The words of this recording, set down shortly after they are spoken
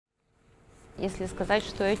Если сказать,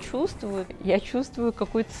 что я чувствую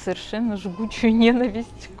какую-то совершенно жгучую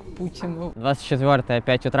ненависть к Путину. 24-е,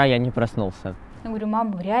 5 утра я не проснулся. Я говорю,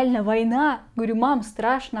 мам, реально война. Говорю, мам,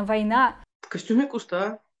 страшно, война. В костюме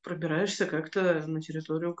куста пробираешься как-то на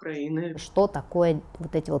территорию Украины. Что такое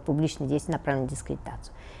вот эти вот публичные действия, направленные на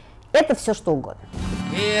дискредитацию? Это все что угодно.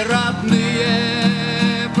 И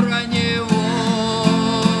родные про него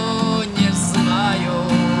не знаю.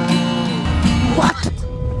 What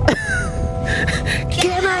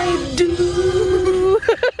can I do?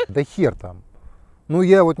 Да хер там. Ну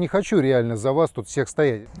я вот не хочу реально за вас тут всех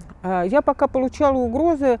стоять. Я пока получала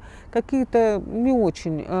угрозы какие-то не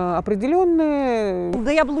очень определенные.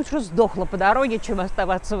 Да я бы лучше сдохла по дороге, чем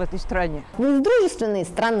оставаться в этой стране. Вы из дружественної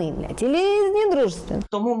страни, блядь, или из недружественної?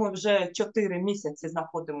 Тому ми вже 4 місяці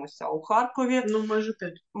знаходимося у Харкові. Ну, майже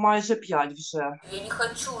 5. Майже 5 вже. Я не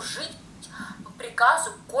хочу жить по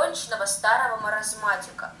приказу конченного старого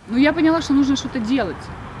маразматика. Ну, я поняла, что нужно что-то делать.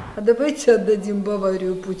 А давайте отдадим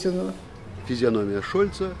Баварию Путину. Физиономия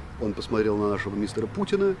Шольца, он посмотрел на нашего мистера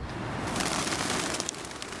Путина.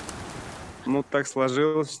 Ну, так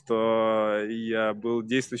сложилось, что я был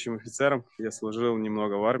действующим офицером, я служил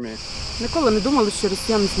немного в армии. Ніколи не думала, що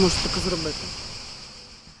росіяни зможуть таке зробити.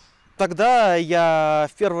 Тогда я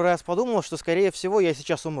в первый раз подумал, что, скорее всего, я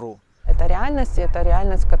сейчас умру. Это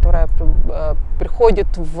реальность, которая приходит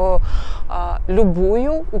в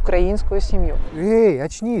любую украинскую семью. Эй,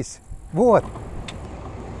 очнись! Вот!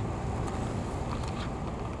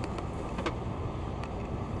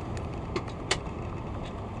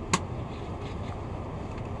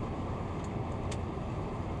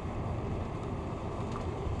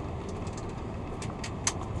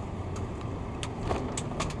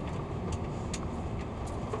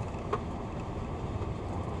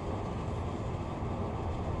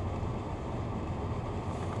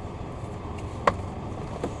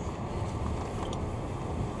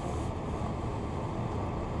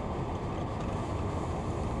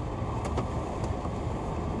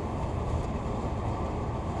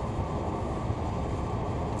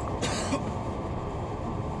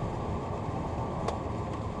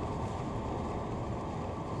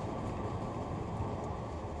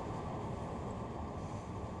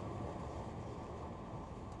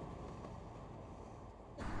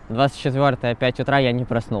 В 24-е, 5 утра я не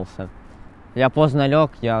проснулся. Я поздно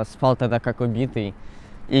лег, я спал тогда как убитый.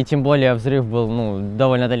 И тем более взрыв был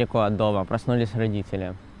довольно далеко от дома, проснулись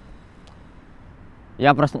родители.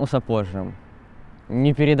 Я проснулся позже.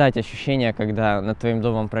 Не передать ощущение, когда над твоим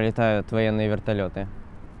домом пролетают военные вертолеты.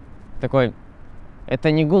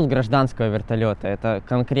 Это не гул гражданского вертолета, это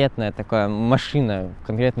конкретная такая машина,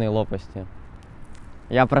 конкретные лопасти.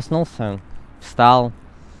 Я проснулся, встал.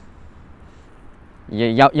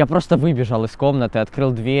 Я просто выбежал из комнаты,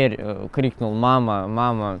 открыл дверь, крикнул «Мама,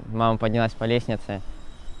 мама!». Мама поднялась по лестнице.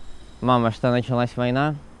 «Мама, что, началась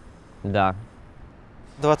война?» «Да».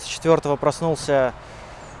 24-го проснулся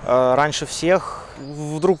раньше всех.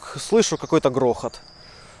 Вдруг слышу какой-то грохот.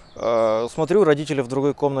 Смотрю, родители в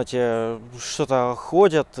другой комнате что-то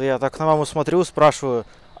ходят. Я так на маму смотрю, спрашиваю: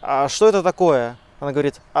 «А что это такое?» Она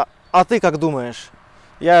говорит: «А ты как думаешь?»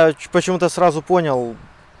 Я почему-то сразу понял,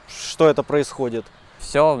 что это происходит.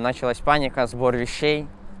 Все, началась паника, сбор вещей,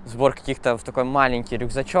 сбор каких-то в такой маленький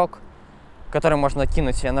рюкзачок, который можно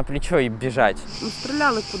кинуть себе на плечо и бежать.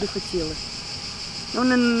 Стріляли куди хотіли.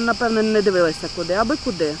 Вони, напевно, не дивилися куди, аби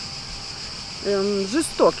куди.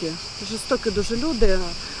 Жорстокі дуже люди,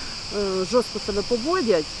 жорстко себе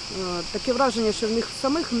поводять. Таке враження, що в них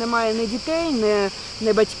самих немає ні дітей,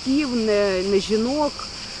 ні батьків, ні жінок.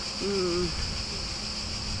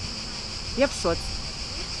 Я в шоці.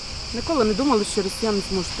 Ніколи не думала, що росіяни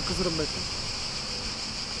зможуть таке зробити.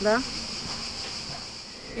 Да?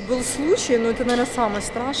 И был случай, но это, наверное, самое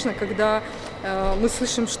страшное, когда мы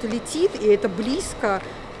слышим, что летит, и это близко,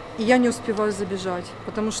 и я не успеваю забежать,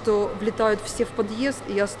 потому что влетают все в подъезд,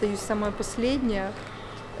 и я остаюсь самая последняя.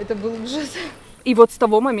 Это был ужас. И вот с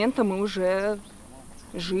того момента мы уже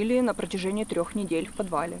жили на протяжении 3 недель в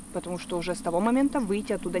подвале, потому что уже с того момента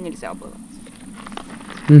выйти оттуда нельзя было.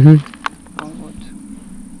 Вот.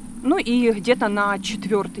 Ну и где-то на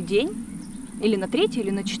 4-й день, или на 3-й,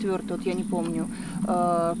 или на 4-й, вот я не помню,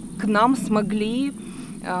 к нам смогли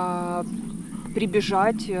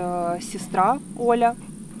прибежать сестра Оля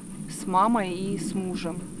с мамой и с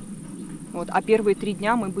мужем. Вот. А первые 3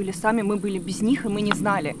 дня мы были сами, мы были без них, и мы не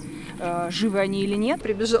знали, живы они или нет.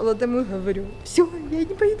 Прибежала домой, говорю: все, я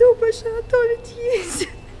не пойду больше готовить есть.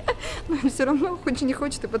 Но все равно, хоть и не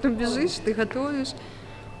хочешь, ты потом бежишь, ты готовишь.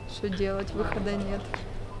 Что делать, выхода нет.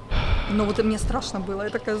 Но вот мне страшно было, я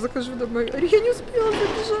такая захожу домой, говорю: я не успела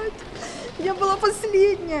забежать, Я была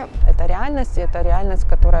последняя. Это реальность,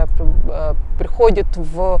 которая приходит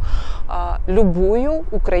в любую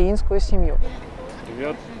украинскую семью.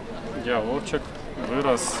 Привет, я Вовчик,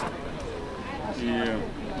 вырос и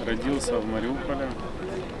родился в Мариуполе,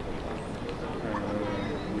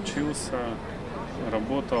 учился,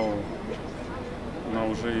 работал на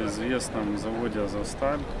уже известном заводе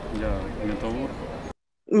 «Азовсталь», я металлург.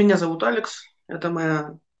 Меня зовут Алекс, это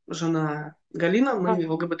моя жена Галина, мы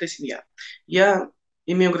ЛГБТ-семья. Я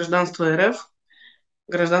имею гражданство РФ,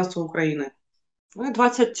 гражданство України.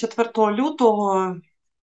 24 лютого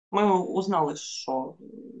ми узнали, що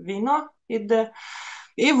війна йде,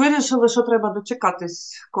 і вирішили, що треба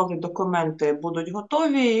дочекатись, коли документи будуть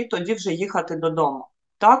готові, і тоді вже їхати додому.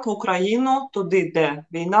 Так, в Україну, туди, де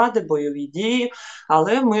війна, де бойові дії,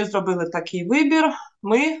 але ми зробили такий вибір,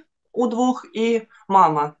 ми удвох і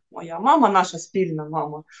мама, моя мама, наша спільна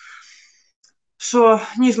мама, що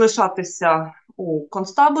ніж лишатися у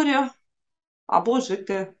концтаборі або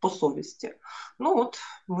жити по совісті. Ну от,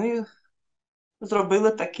 ми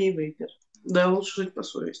зробили такий вибір. Да, лучше жити по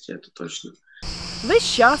совісті, це точно.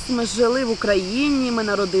 Весь час ми жили в Україні, ми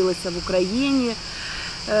народилися в Україні,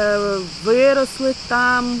 виросли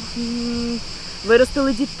там,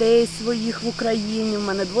 виростили дітей своїх в Україні, в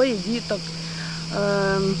мене 2 діток.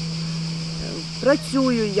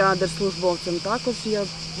 Працюю я держслужбовцем, також я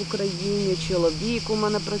в Україні, чоловік у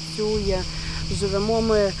мене працює. Живемо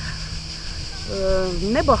ми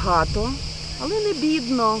небагато, але не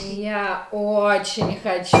бідно. Я очень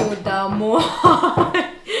хочу домой.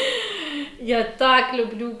 Я так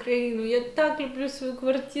люблю Украину, я так люблю свою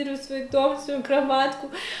квартиру, свой дом, свою кроватку,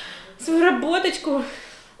 свою работочку,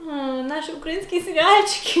 наши украинские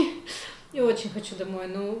сериальчики. Я очень хочу домой,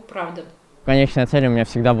 ну правда. Конечная цель у меня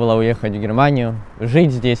всегда была уехать в Германию,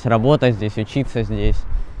 жить здесь, работать здесь, учиться здесь.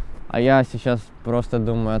 А я сейчас просто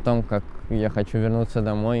думаю о том, как я хочу вернуться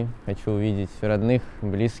домой, хочу увидеть родных,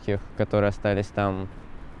 близких, которые остались там.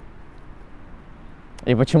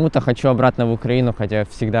 И почему-то хочу обратно в Украину, хотя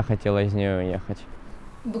всегда хотела из нее уехать.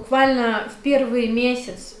 Буквально в первый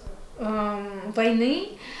месяц войны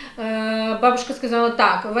бабушка сказала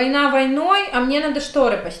так: война войной, а мне надо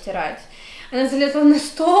шторы постирать. Она залезла на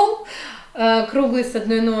стол, круглый с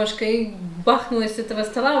одной ножкой, и бахнулась с этого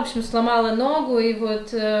стола, в общем, сломала ногу, и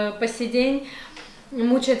вот по сей день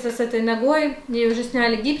мучается с этой ногой. Ей уже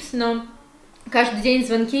сняли гипс, но каждый день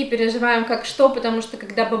звонки, переживаем как что, потому что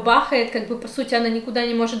когда бабахает, как бы по сути она никуда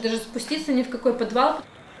не может даже спуститься, ни в какой подвал.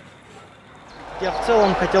 Я в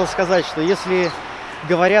целом хотел сказать, что если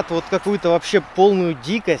говорят вот какую-то вообще полную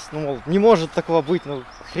дикость, ну, мол, не может такого быть, ну,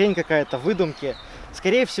 хрень какая-то, выдумки,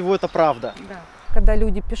 скорее всего, это правда. Да. Когда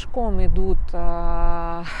люди пешком идут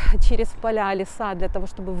через поля, леса для того,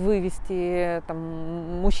 чтобы вывести, там,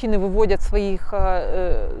 мужчины выводят своих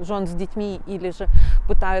жен с детьми или же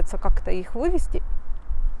пытаются как-то их вывести,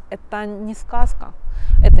 это не сказка,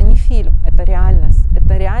 это не фильм, это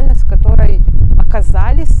реальность в которой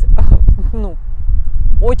оказались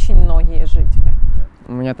очень многие жители.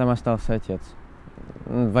 У меня там остался отец.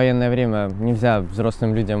 В военное время нельзя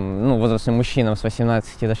взрослым людям, возрастным мужчинам с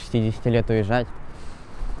 18 до 60 лет уезжать.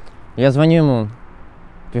 Я звоню ему,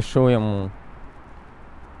 пишу ему,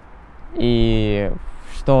 и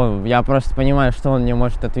я просто понимаю, что он мне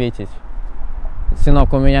может ответить.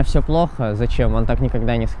 Сынок, у меня все плохо, зачем? Он так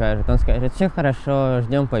никогда не скажет. Он скажет: все хорошо,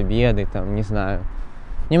 ждем победы, там, не знаю.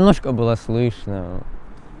 Немножко было слышно.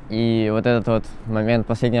 И вот этот вот момент,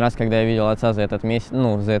 последний раз, когда я видел отца за этот месяц,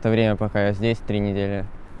 за это время, пока я здесь, 3 недели,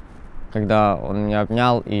 когда он меня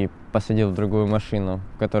обнял и посадил в другую машину,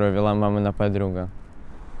 которую вела мамина подруга.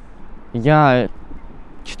 Я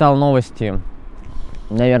читал новости,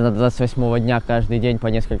 наверное, до 28-го дня каждый день по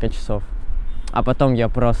несколько часов. А потом я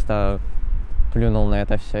просто плюнул на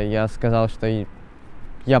это все. Я сказал, что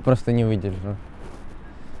я просто не выдержу.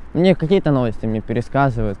 Мне какие-то новости мне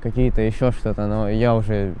пересказывают, какие-то еще что-то, но я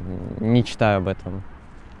уже не читаю об этом.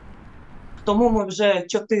 Тому ми вже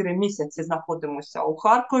 4 місяці знаходимося у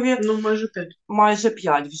Харкові. Майже 5. Майже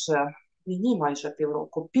 5 вже. Війні майже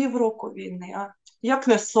півроку. Півроку війни, а як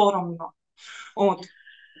не соромно. От.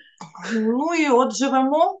 Ну і от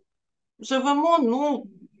живемо,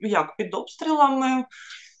 як під обстрілами.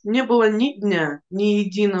 Не было ни дня, ни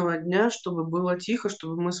единого дня, чтобы было тихо,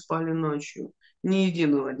 чтобы мы спали ночью. Ни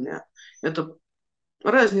единого дня.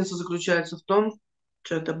 Разница заключается в том,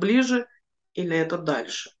 что это ближе или это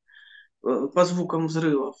дальше. По звукам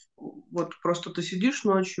взрывов. Вот просто ты сидишь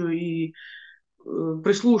ночью и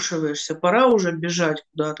прислушиваешься. Пора уже бежать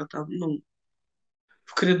куда-то там,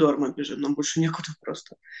 в коридор мы бежим, нам больше некуда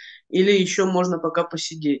просто. Или еще можно пока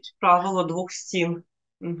посидеть. Правило 2 стен.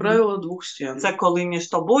 Правило двох стін. Це коли між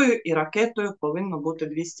тобою і ракетою повинно бути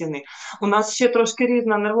дві стіни. У нас ще трошки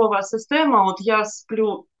різна нервова система. От я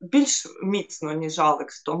сплю більш міцно, ніж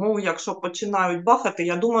Алекс. Тому якщо починають бахати,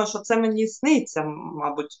 я думаю, що це мені сниться.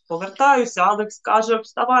 Мабуть, повертаюся, Алекс каже,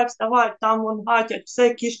 вставай, вставай, там вон гатять,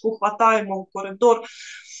 все, кішку хватаємо в коридор.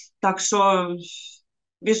 Так що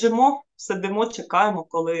біжимо, сидимо, чекаємо,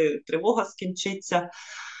 коли тривога скінчиться.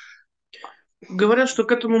 Говорят, что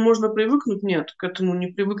к этому можно привыкнуть. Нет, к этому не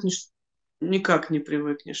привыкнешь, никак не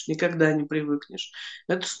привыкнешь, никогда не привыкнешь.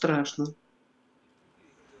 Это страшно.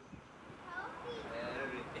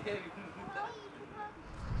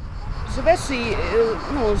 Живеш і,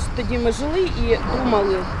 ну, тоді ми жили і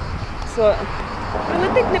думали, що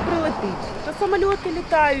прилетить, не прилетить. То самоліти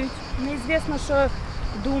літають, неізвісно, що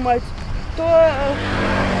думати. То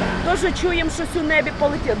теж чуємо, щось у небі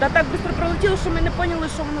полетіло. Да так швидко прилетіло, що ми не поняли,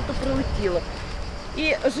 що воно то прилетіло.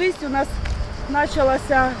 И жизнь у нас началась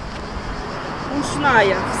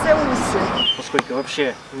ушная, все уши. Поскольку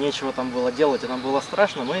вообще нечего там было делать, и нам было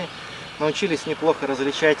страшно, мы научились неплохо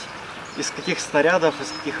различать, из каких снарядов,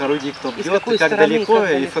 из каких орудий кто бьет, и как далеко,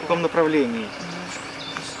 и в каком направлении.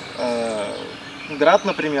 Град,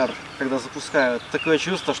 например, когда запускают, такое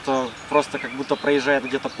чувство, что просто как будто проезжает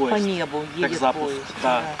где-то поезд. По небу едет как запуск, поезд.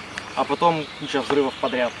 да. А потом куча взрывов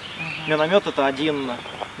подряд. Миномет — это один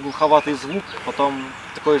глуховатый звук, потом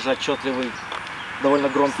такой же отчетливый, довольно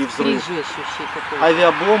громкий взрыв.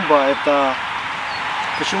 Авиабомба — это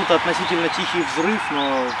почему-то относительно тихий взрыв,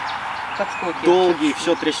 но долгий,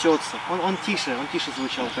 все трясется. Он тише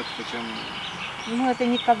звучал как-то, чем... Ну, это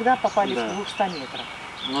не когда попали Да. с 200 метров.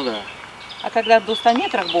 Ну да. А когда в 200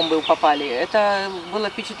 метрах бомбы попали, это было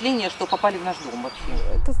впечатление, что попали в наш дом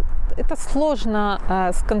вообще. Это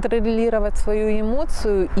сложно сконтролировать свою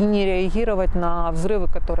эмоцию и не реагировать на взрывы,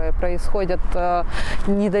 которые происходят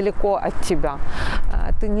недалеко от тебя.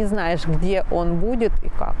 Ты не знаешь, где он будет и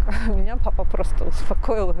как. Меня папа просто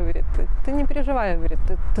успокоил, говорит, ты не переживай, говорит,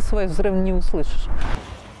 ты свой взрыв не услышишь.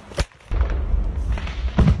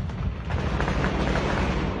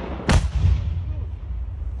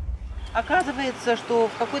 Оказывается, что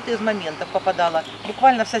в какой-то из моментов попадала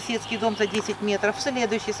буквально в соседский дом за 10 метров, в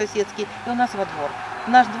следующий соседский, и у нас во двор.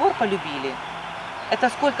 Наш двор полюбили. Это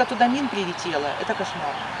сколько туда мин прилетело, это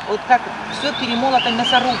кошмар. Вот как все перемолото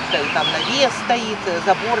мясорубкой, там навес стоит,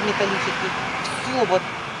 забор металлический, все вот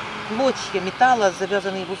клочья металла,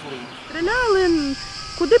 завязанные в узлы. Стріляли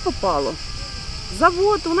куди попало.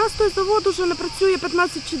 Завод, у нас той завод уже не працює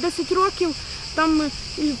 15 чи 10 років. Там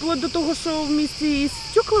і вплоть до того, що в місті і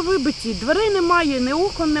стекла вибиті, дверей немає, ні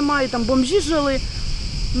окон немає, там бомжі жили,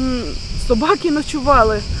 собаки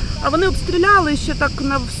ночували. А вони обстріляли ще так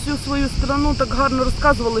на всю свою страну, так гарно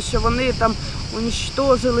розказували, що вони там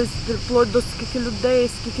уничтожили, вплоть до скільки людей,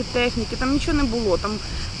 скільки техніки. Там нічого не було, там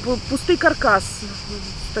пустий каркас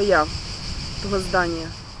стояв того здання.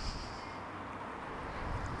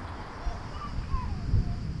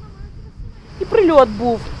 І прильот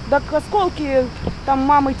був. Так осколки, там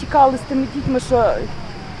мами тікали з тими дітьми, що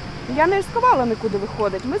я не ризикувала нікуди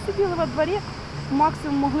виходити. Ми сиділи во дворі,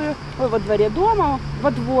 максимум могли, во дворі вдома,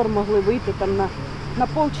 во двор могли вийти там на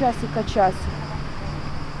полчасика-час.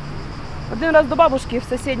 Один раз до бабушки в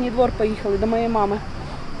сусідній двор поїхали, до моєї мами.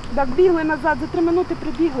 Так бігли назад, за 3 минути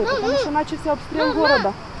прибігли, тому що почався обстріл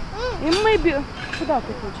города. І ми бігли. Куди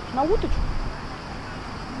ти хочеш? На уточку?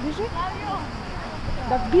 Біжи.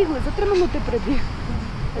 Так бігли, за 3 минути прибігли.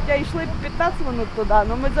 Хотя йшли 15 минут туда,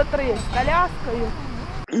 но мы за 3 с коляской.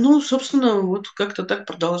 Ну, собственно, вот как-то так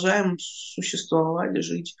продолжаем существовать и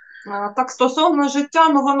жить. Так, стосовно життя,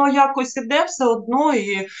 ну воно якось іде все одно,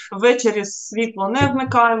 і ввечері світло не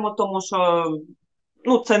вмикаємо, тому що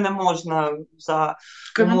ну, це не можна за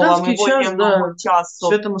умовами воєнного часу.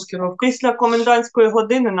 Світомаскировка. Після комендантської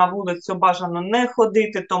години на вулицю бажано не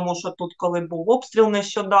ходити, тому що тут, коли був обстріл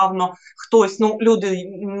нещодавно, хтось, ну, люди,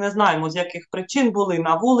 не знаємо, з яких причин були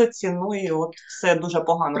на вулиці, ну і от все дуже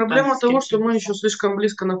погано. Проблема того, что мы еще слишком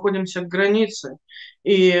близко находимся к границе,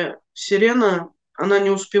 и сирена, она не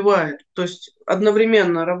успевает. То есть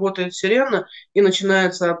одновременно работает сирена, и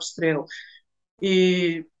начинается обстрел.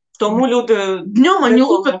 И тому люди днем они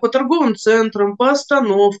лупят по торговым центрам, по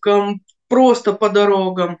остановкам, просто по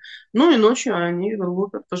дорогам. Ну и ночью они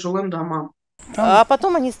лупят по жилым домам. А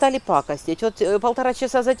потом они стали пакостить. Вот 1,5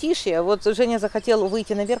 часа затишья, вот Женя захотел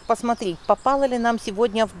выйти наверх посмотреть, попало ли нам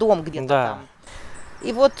сегодня в дом где-то там.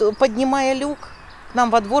 И вот, поднимая люк, к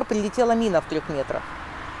нам во двор прилетела мина в 3 метрах.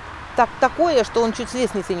 Такое, что он чуть с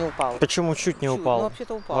лестницы не упал. Почему чуть не упал? Ну,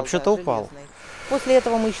 вообще-то упал. Вообще-то упал. После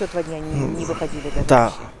этого мы еще 2 дня не выходили даже. Да.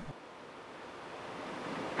 Вообще.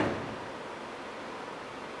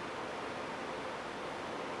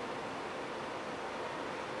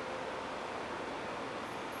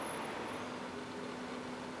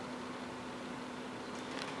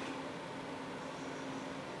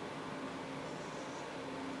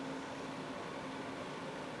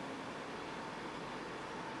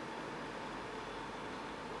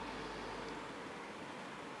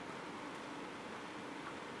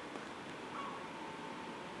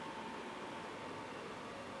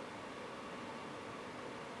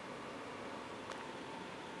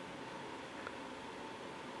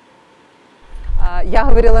 Я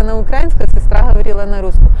говорила на украинском, сестра говорила на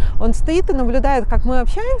русском. Он стоит и наблюдает, как мы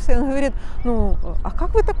общаемся, и он говорит, ну, а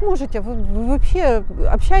как вы так можете? Вы вообще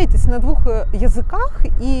общаетесь на двух языках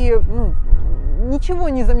и ничего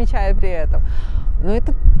не замечая при этом. Но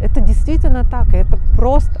это действительно так, и это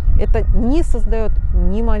просто, это не создает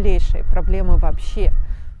ни малейшей проблемы вообще.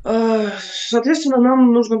 Соответственно,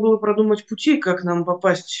 нам нужно было продумать пути, как нам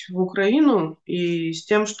попасть в Украину, и с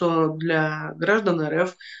тем, что для граждан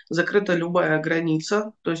РФ закрыта любая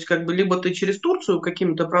граница, то есть как бы либо ты через Турцию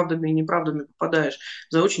какими-то правдами и неправдами попадаешь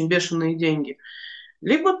за очень бешеные деньги,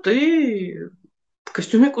 либо ты в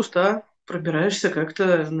костюме куста пробираешься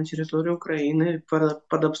как-то на территорию Украины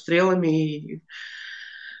под обстрелами. И,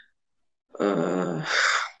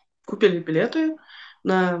 купили билеты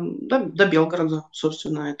до Белгорода,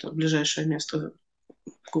 собственно, это ближайшее место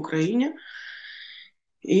к Украине.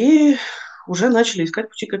 І вже почали искать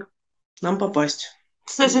пути, як нам попасть.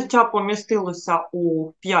 Все життя помістилося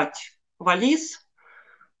у 5 валіз.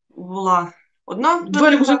 Була одна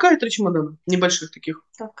 2 рюкзака і 3 чемодана, небольших таких.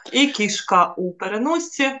 Так. І кішка у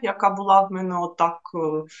переносці, яка була в мене отак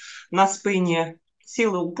на спині.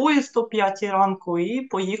 Сіли у поїзд о 5 ранку і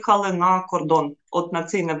поїхали на кордон. От на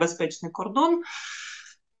цей небезпечний кордон,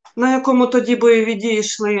 на якому тоді бойові дії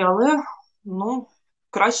йшли, але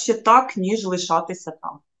краще так, ніж лишатися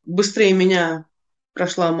там. Быстрее меня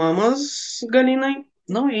прошла мама с Галиной,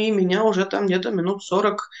 и меня уже там где-то минут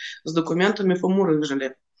 40 с документами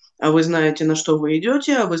помурыжили. А вы знаете, на что вы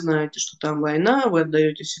идете, а вы знаете, что там война, вы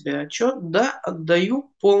отдаете себе отчет? Да,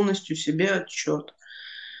 отдаю полностью себе отчет.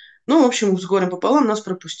 В общем, с горем пополам нас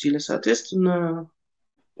пропустили. Соответственно,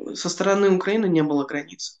 со стороны Украины не было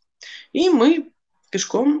границ. И мы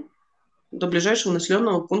пешком до ближайшего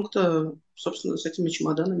населенного пункта, собственно, с этими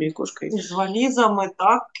чемоданами и кошкой. З валізами,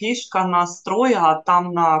 так, кішка нас троє, а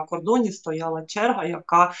там на кордоні стояла черга,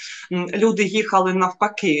 яка... Люди їхали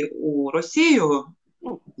навпаки у Росію.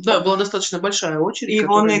 Да, була достатньо большая очередь. І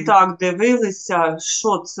вони так дивилися,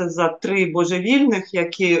 що це за 3 божевільних,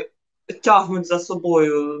 які тягнуть за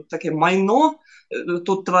собою таке майно,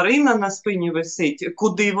 тут тварина на спині висить,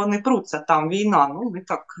 куди вони пруться, там війна. Ми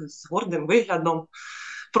так з гордим виглядом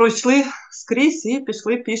пройшли скрізь і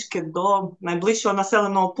пішли пішки до найближчого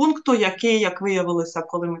населеного пункту, який, як виявилося,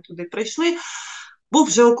 коли ми туди прийшли, був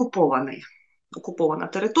вже окупований. Окупована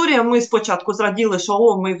територія. Ми спочатку зраділи,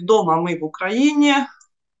 що ми вдома, ми в Україні,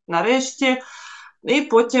 нарешті. І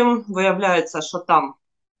потім виявляється, що там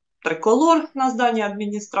триколор на зданні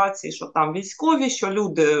адміністрації, що там військові, що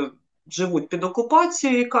люди живуть під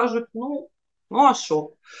окупацією і кажуть, а що?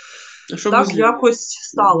 Так якось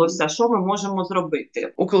сталося, що ми можемо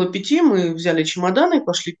зробити? Около 5 мы взяли чемоданы,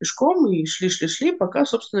 пошли пешком и шли, пока,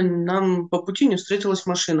 собственно, нам по пути не встретилась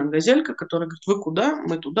машина, газелька, которая говорит, вы куда?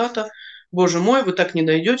 Мы туда-то. Боже мой, ви так не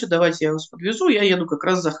дойдете, давайте я вас подвезу, я їду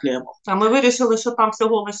якраз за хлібом. А ми вирішили, що там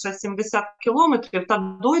всього лише 70 кілометрів,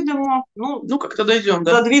 та дойдемо, як-то дойдемо,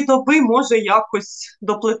 за 2 доби, може, якось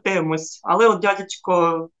доплетемось. Але от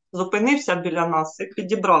дядечко зупинився біля нас і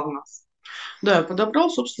підібрав нас. Да, подобрал,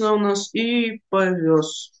 собственно, у нас и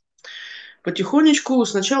повез. Потихонечку,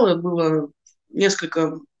 сначала было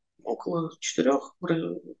несколько, около 4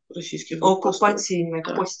 российских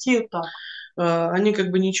оккупационных постов, так. Они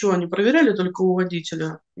как бы ничего не проверяли, только у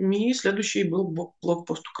водителя. И следующий был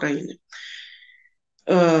блокпост Украины.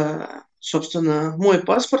 Собственно, мой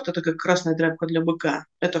паспорт, это как красная тряпка для быка.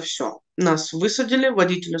 Это все. Нас высадили,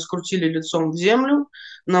 водителя скрутили лицом в землю,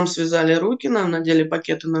 нам связали руки, нам надели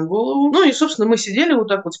пакеты на голову. И, собственно, мы сидели вот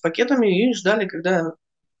так вот с пакетами и ждали, когда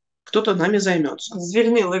хто-то нами займеться.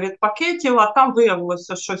 Звільнили від пакетів, а там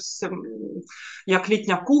виявилося щось, як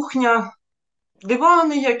літня кухня,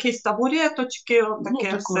 дивани якісь, табуреточки,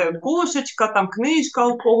 таке все, кошечка, там книжка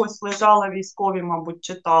у когось лежала, військові, мабуть,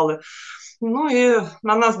 читали. І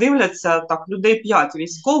на нас дивляться, так, людей 5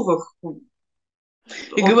 військових.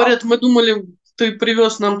 И говорят, мы думали, ты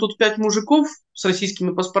привез нам тут 5 мужиков с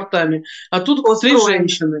российскими паспортами, а тут 3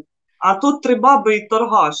 женщины. А тут 3 баби і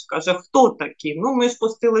торгаш. Каже, хто такі? Ми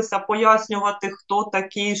спустилися пояснювати, хто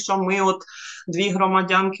такі, що ми от 2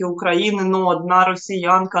 громадянки України, одна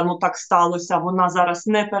росіянка, так сталося, вона зараз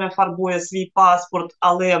не перефарбує свій паспорт,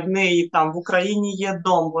 але в неї там в Україні є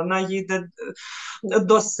дом, вона їде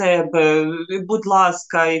до себе, будь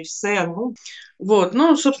ласка, і все.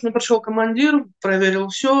 Собственно, пришел командир, проверил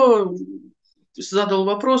все, задал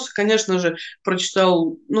вопрос, конечно же,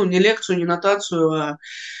 прочитал, не лекцию, не нотацию, а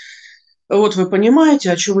Вот вы понимаете,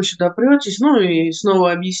 а чего вы сюда претесь? Ну и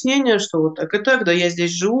снова объяснение, что вот так и так, да я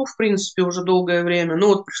здесь живу, в принципе, уже долгое время, ну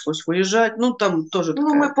вот пришлось выезжать, ну там тоже Ну,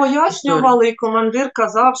 такая ми пояснювали, і командир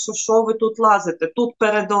казав, що ви тут лазите, тут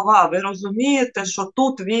передова, ви розумієте, що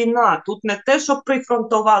тут війна, тут не те, що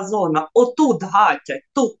прифронтова зона, отут гатять,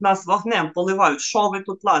 тут нас вогнем поливають, що ви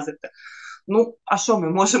тут лазите? Ну, а що ми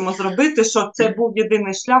можемо зробити, що це був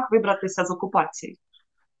єдиний шлях вибратися з окупації?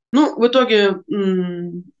 Ну, в итоге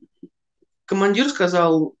командир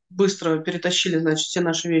сказал, быстро перетащили, значит, все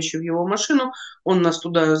наши вещи в его машину, он нас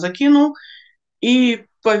туда закинул и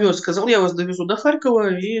повез, сказал, я вас довезу до Харькова,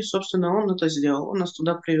 и, собственно, он это сделал, он нас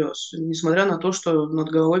туда привез, несмотря на то, что над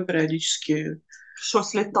головой периодически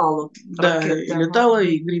щось летало. Да, и летало,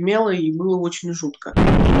 и гремело, и было очень жутко.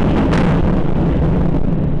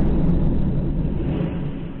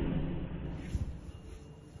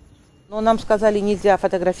 Но нам сказали, нельзя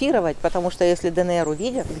фотографировать, потому что если ДНР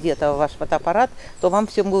увидят где-то ваш фотоаппарат, то вам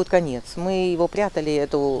всем будет конец. Мы его прятали,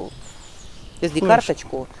 эту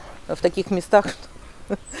SD-карточку, в таких местах,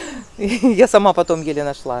 я сама потом еле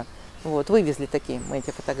нашла. Вот, вывезли такие мы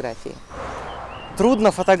эти фотографии.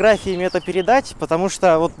 Трудно фотографиями это передать, потому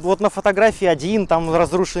что вот на фотографии один, там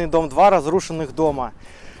разрушенный дом, два разрушенных дома.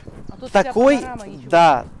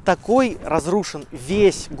 Такой разрушен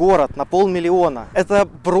весь город на 500 000. Это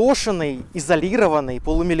брошенный, изолированный,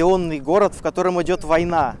 полумиллионный город, в котором идет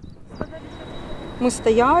война. Мы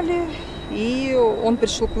стояли, и он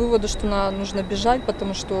пришел к выводу, что нужно бежать,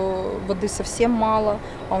 потому что воды совсем мало,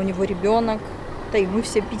 а у него ребенок, да и мы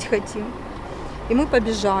все пить хотим. И мы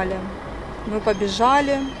побежали.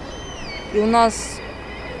 И у нас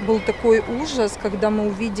был такой ужас, когда мы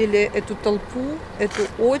увидели эту толпу, эту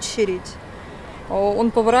очередь. Он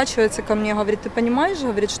поворачивается ко мне, говорит, ты понимаешь,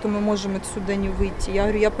 говорит, что мы можем отсюда не выйти? Я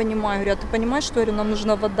говорю, я понимаю. Говорю, а ты понимаешь, что нам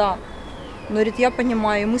нужна вода? Он говорит, я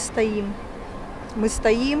понимаю, и мы стоим. Мы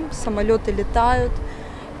стоим, самолеты летают,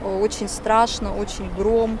 очень страшно, очень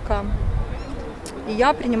громко. И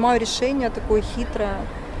я принимаю решение такое хитрое,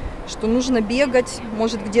 что нужно бегать,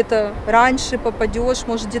 может где-то раньше попадешь,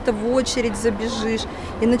 может где-то в очередь забежишь.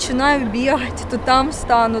 И начинаю бегать, то там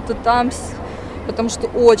встану, то там, потому что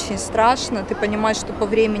очень страшно. Ты понимаешь, что по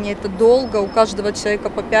времени это долго, у каждого человека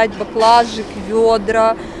по 5 баклажек,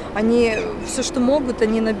 ведра. Они все, что могут,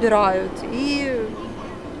 они набирают. И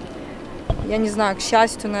я не знаю, к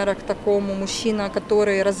счастью, наверное, к такому мужчина,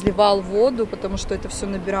 который разливал воду, потому что это все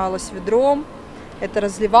набиралось ведром. Это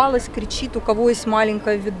разливалось, кричит, у кого есть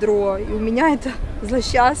маленькое ведро. И у меня это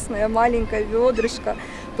злосчастное маленькое ведрышко,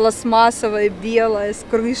 пластмассовое, белое, с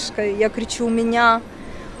крышкой. Я кричу, у меня.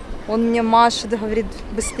 Он мне машет, говорит,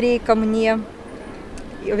 быстрее ко мне.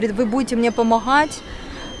 И говорит, вы будете мне помогать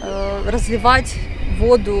разливать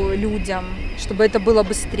воду людям, чтобы это было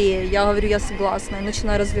быстрее. Я говорю, я согласна. Я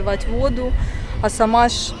начинаю разливать воду, а сама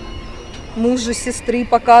мужу сестры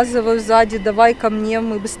показываю сзади, давай ко мне,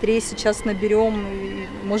 мы быстрее сейчас наберем, и,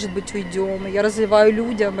 может быть, уйдем. И я разливаю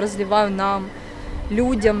людям, разливаю нам,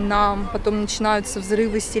 людям, нам. Потом начинаются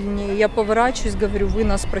взрывы сильнее. Я поворачиваюсь, говорю, вы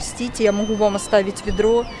нас простите, я могу вам оставить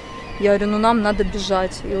ведро. Я говорю, ну нам надо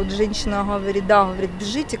бежать. И вот женщина говорит, да, говорит,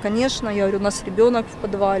 бежите, конечно. Я говорю, у нас ребенок в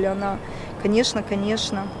подвале. Она, конечно,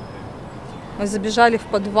 конечно. Мы забежали в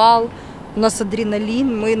подвал. У нас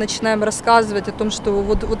адреналин, мы начинаем рассказывать о том, что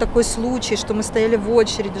вот такой случай, что мы стояли в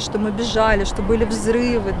очереди, что мы бежали, что были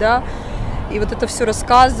взрывы, да. И вот это все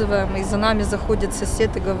рассказываем, и за нами заходит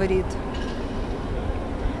сосед и говорит,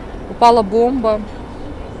 упала бомба,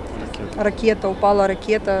 упала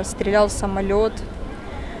ракета, стрелял самолет,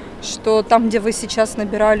 что там, где вы сейчас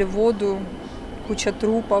набирали воду, куча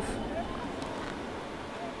трупов.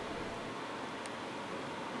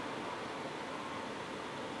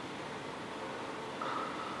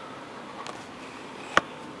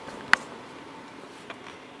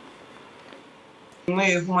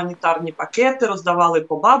 Ми гуманітарні пакети роздавали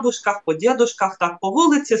по бабушках, по дідушках, так по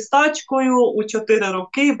вулиці з тачкою у 4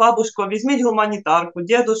 роки. Бабушко, візьміть гуманітарку,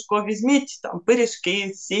 дідушко, візьміть там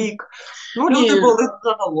пиріжки, сік. Ну, люди були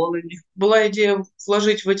задоволені. Была идея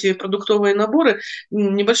вложить в эти продуктовые наборы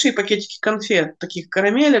небольшие пакетики конфет, таких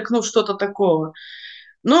карамелек, ну что-то такого.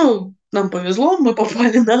 Ну, нам повезло, мы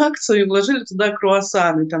попали на акцию и вложили туда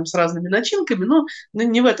круассаны там с разными начинками, но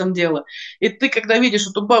не в этом дело. И ты, когда видишь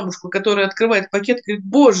эту бабушку, которая открывает пакет, говорит,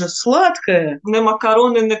 боже, сладкое. Не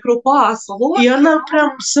макароны, не крупа, а сладкое. И она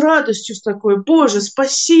прям с радостью с такой, боже,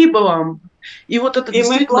 спасибо вам. И вот это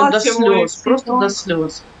действительно до слез, просто до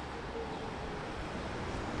слез.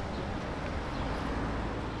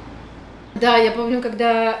 Да, я помню,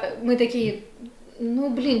 когда мы такие...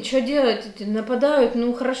 Ну, блин, что делать? Нападают,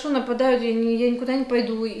 ну, хорошо нападают, я никуда не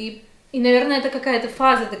пойду. И, наверное, это какая-то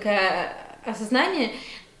фаза такая осознание.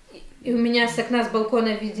 И у меня с окна, с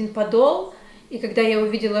балкона виден подол. И когда я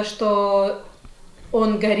увидела, что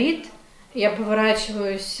он горит, я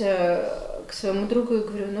поворачиваюсь к своему другу и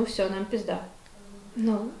говорю, ну все, нам пизда.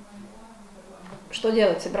 Ну, что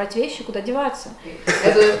делать? Собрать вещи, куда деваться?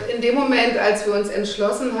 Also in dem Moment, als wir uns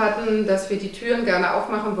entschlossen hatten, dass wir die Türen gerne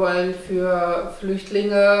aufmachen wollen für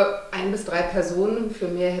Flüchtlinge, 1 bis 3 Personen, für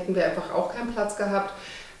mehr hätten wir einfach auch keinen Platz gehabt,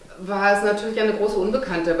 war es natürlich eine große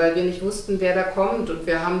Unbekannte, weil wir nicht wussten, wer da kommt. Und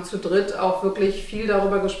wir haben zu dritt auch wirklich viel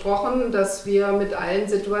darüber gesprochen, dass wir mit allen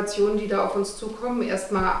Situationen, die da auf uns zukommen,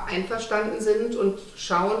 erstmal einverstanden sind und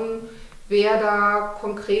schauen, wer da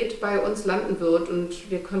konkret bei uns landen wird.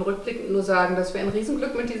 Und wir können rückblickend nur sagen, dass wir ein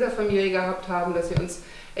Riesenglück mit dieser Familie gehabt haben, dass sie uns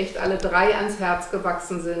echt alle 3 ans Herz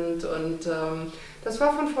gewachsen sind. Und das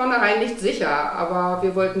war von vornherein nicht sicher, aber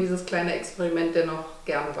wir wollten dieses kleine Experiment dennoch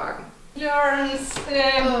gerne wagen. Learns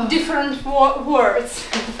different words.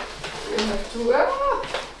 You have to,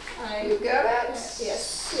 you get it?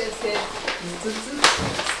 Yes, yes, yes.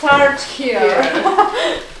 Start here.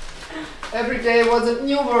 Yeah. Every day was a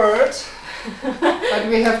new word, but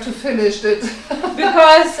we have to finish it.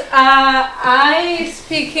 Because I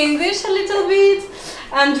speak English a little bit,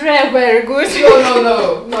 Andrea very good.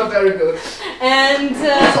 No, not very good. And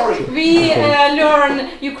Sorry. we learn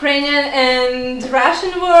Ukrainian and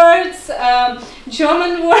Russian words,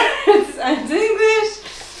 German words and English.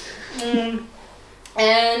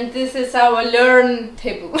 And this is our learn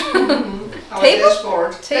table. Our Table?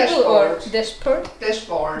 dashboard. Table or dashboard?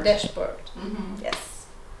 Dashboard. Dashboard. Yes.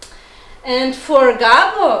 And for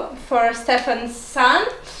Gabo, for Stefan's son,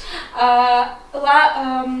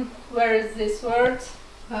 where is this word?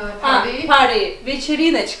 Party. Party.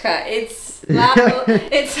 Вечериночка. It's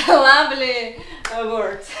a lovely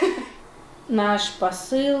word. Наш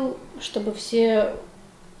посыл, чтобы все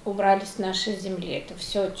убрались с нашей земли. Это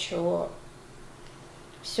все, чего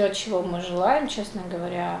мы желаем, честно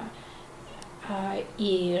говоря.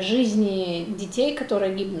 И жизни детей,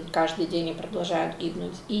 которые гибнут каждый день и продолжают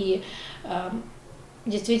гибнуть. И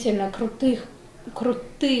действительно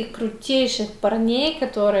крутейших парней,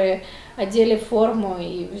 которые одели форму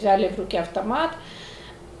и взяли в руки автомат.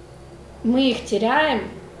 Мы их теряем.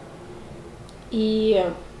 И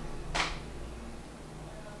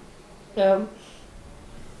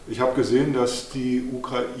ich habe gesehen, dass die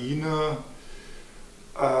Ukraine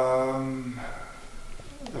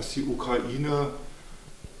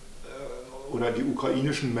oder die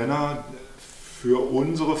ukrainischen Männer für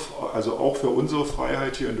unsere, also auch für unsere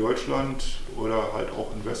Freiheit hier in Deutschland oder halt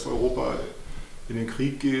auch in Westeuropa in den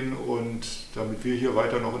Krieg gehen und damit wir hier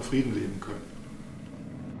weiter noch in Frieden leben können.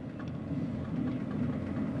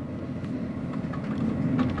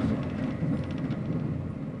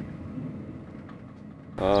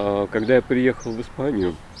 Когда я приехал в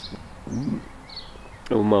Испанию,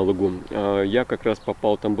 в Малагу, я как раз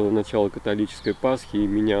попал, там было начало католической Пасхи, и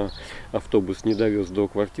меня автобус не довез до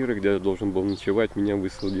квартиры, где я должен был ночевать. Меня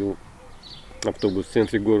высадил автобус в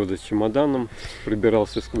центре города с чемоданом,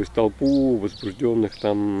 пробирался сквозь толпу возбужденных,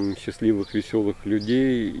 там счастливых, веселых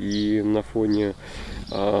людей, и на фоне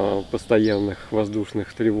постоянных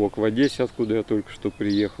воздушных тревог в Одессе, откуда я только что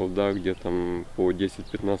приехал, да, где там по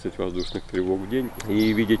 10-15 воздушных тревог в день,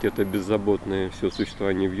 и видеть это беззаботное все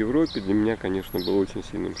существование в Европе для меня, конечно, было очень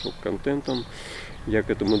сильным шок-контентом. Я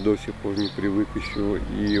к этому до сих пор не привык еще.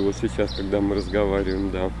 И вот сейчас, когда мы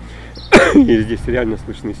разговариваем, да, и здесь реально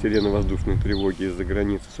слышны сирены воздушной тревоги из-за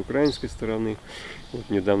границы с украинской стороны. Вот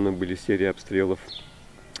недавно были серии обстрелов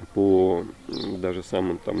по даже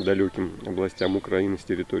самым там далеким областям Украины с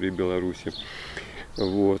территории Беларуси.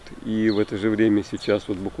 Вот. И в это же время сейчас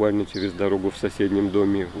вот буквально через дорогу в соседнем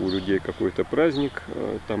доме у людей какой-то праздник,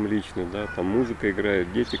 там лично, да, там музыка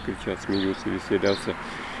играет, дети кричат, смеются, веселятся.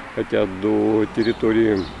 Хотя до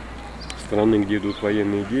территории страны, где идут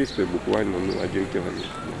военные действия, буквально 1 километр.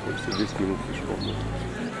 Находится 10 минут пешком.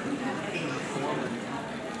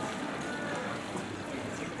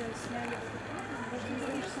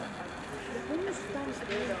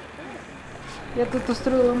 Я тут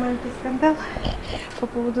устроила маленький скандал по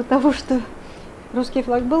поводу того, что русский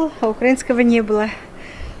флаг был, а украинского не было.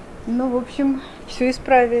 Ну, в общем, все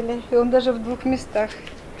исправили. И он даже в 2 местах.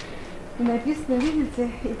 И написано,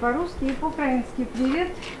 видите, и по-русски, и по-украински «Привет»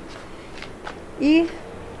 и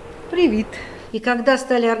 «Привет». И когда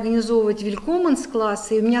стали организовывать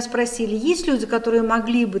Willkommens-классы, и меня спросили, есть люди, которые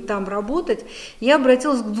могли бы там работать, я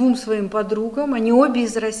обратилась к 2 своим подругам, они обе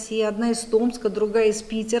из России, одна из Томска, другая из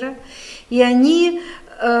Питера, и они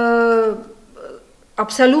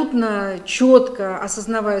абсолютно четко,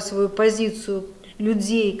 осознавая свою позицию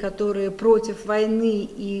людей, которые против войны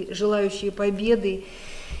и желающие победы,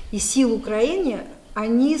 и сил Украине,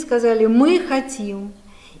 они сказали, мы хотим.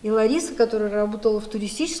 И Лариса, которая работала в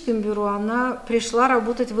туристическом бюро, она пришла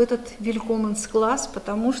работать в этот Willkommensкласс,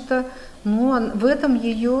 потому что в этом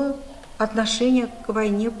ее отношение к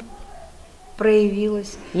войне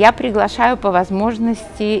проявилось. Я приглашаю по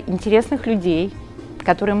возможности интересных людей,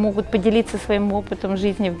 которые могут поделиться своим опытом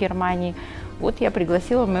жизни в Германии. Вот я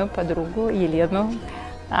пригласила мою подругу Елену.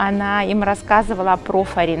 Она им рассказывала о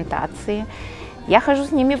профориентации. Я хожу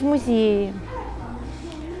с ними в музеи.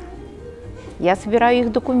 Я собираю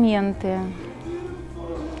их документы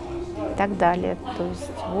и так далее. То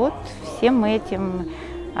есть вот всем этим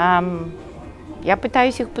я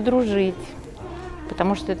пытаюсь их подружить,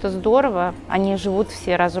 потому что это здорово. Они живут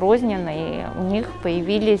все разрозненно, и у них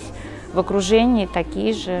появились в окружении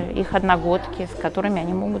такие же их одногодки, с которыми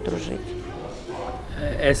они могут дружить.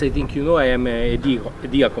 As I think you know, I am a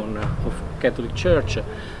deacon of Catholic Church.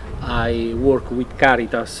 I work with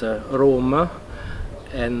Caritas Rome,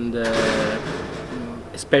 and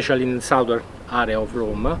especially in the southern area of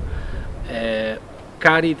Rome.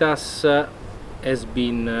 Caritas has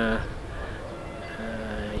been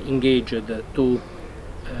engaged to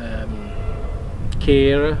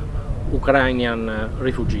care Ukrainian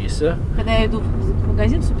refugees. Когда я иду в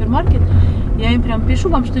магазин, в супермаркет, я им прям пишу,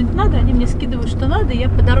 вам что-нибудь надо, они мне скидывают, что надо, и я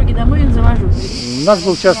по дороге домой им завожу. У нас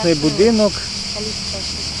був частний будинок.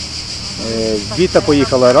 Віта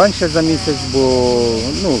поїхала раніше за місяць, бо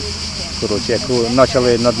як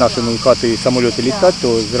почали над нашою хатою самоліти літати,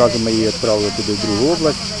 то зразу ми її відправили туди в другу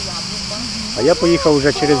область. А я поїхав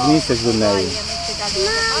вже через місяць до неї.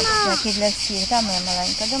 Як і для всіх, да, моя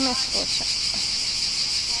маленька, думаю, схоче.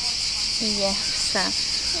 Є все.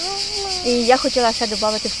 І я хотіла ще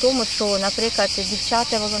додати в тому, що, наприклад,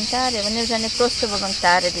 дівчата-волонтери, вони вже не просто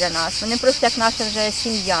волонтери для нас, вони просто як наша вже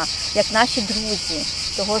сім'я, як наші друзі,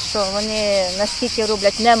 того, що вони наскільки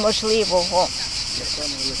роблять неможливого.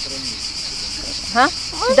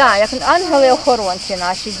 Так, як ангели-охоронці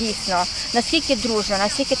наші, дійсно, наскільки дружно,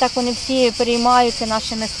 наскільки так вони всі переймаються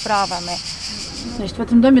нашими справами. Значит, в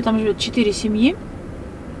этом доме там живет 4 семьи,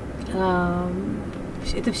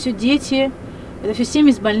 это все дети. Это все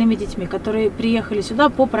семьи с больными детьми, которые приехали сюда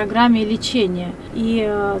по программе лечения.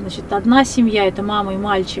 И, значит, одна семья, это мама и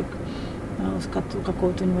мальчик,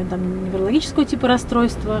 какого-то у него там неврологического типа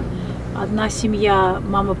расстройства. Одна семья,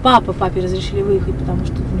 мама, папа, папе разрешили выехать, потому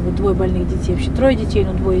что у него 2 больных детей, вообще 3 детей,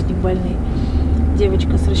 но 2 из них больные.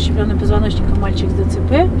 Девочка с расщепленным позвоночником, мальчик с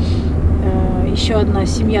ДЦП. Еще одна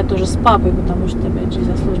семья тоже с папой, потому что, опять же,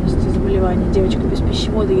 из-за сложности заболевания девочка без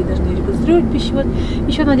пищевода, ей должны реконструировать пищевод.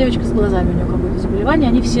 Еще одна девочка с глазами, у нее какое-то заболевание.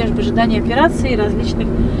 Они все в ожидании операции различной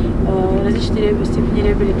степени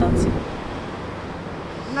реабілітації.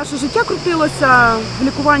 Наше життя крутилося в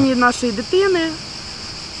лікуванні нашої дитини.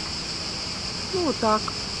 Ну, отак.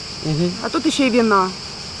 А тут ще й війна.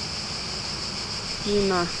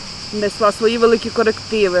 Війна несла свої великі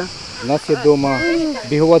корективи. У нас є вдома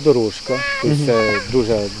бігова дорожка, тобто це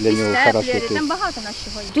дуже для нього хорошо. Там багато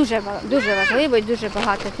нашого. Дуже важливо і дуже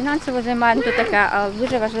багато фінансово займаємо, то таке, а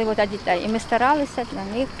дуже важливо для дітей. І ми старалися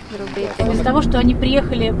для них зробити. Из-за того, что они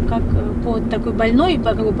приехали как по такой больной,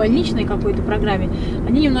 по больничной какой-то программе,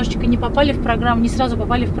 они немножечко не попали в программу, не сразу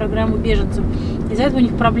попали в программу беженцев. Из-за этого у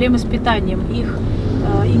них проблемы с питанием.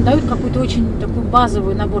 Им дают какой-то очень такой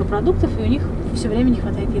базовый набор продуктов, и у них все время не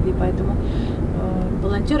хватает еды, поэтому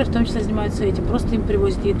волонтеры в том числе занимаются этим. Просто им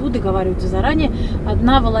привозят еду, договариваются заранее.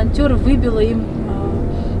 Одна волонтер выбила им,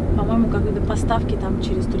 по-моему, какие-то поставки там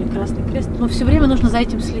через то ли Красный Крест. Но все время нужно за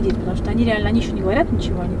этим следить, потому что они реально, они еще не говорят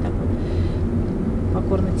ничего, они так вот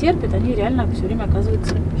покорно терпят, они реально все время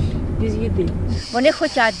оказываются без їди. Вони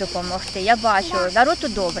хочуть допомогти, я бачу, народ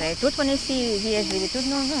тут добрий, тут вони всі вежливі, тут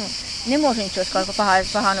не можу нічого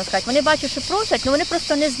погано сказати. Вони бачать, що просять, але вони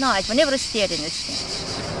просто не знають, вони в розтеряності.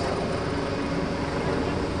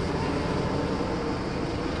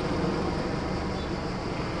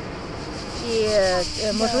 І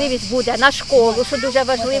можливість буде на школу, що дуже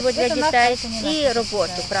важливо для дітей, і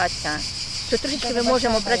роботу, праця. Що трошечки ми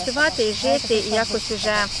можемо працювати і жити, і якось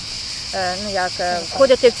вже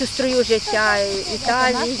входити в цю струю життя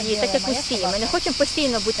Італії, так як усі. Ми не хочемо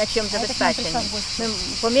постійно бути на чим забезпечені. Ми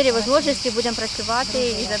по мірі можливості будемо працювати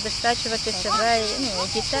і забезпечувати себе,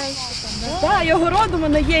 і дітей. Так, і огород у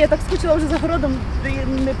мене є, я так скучила вже за городом,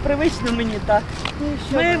 непривично мені. Так.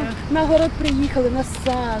 Ми на город приїхали, на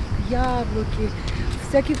сад, яблуки,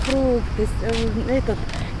 всякі фрукти,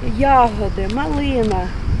 ягоди, малина,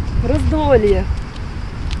 роздолі.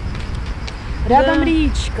 Рядом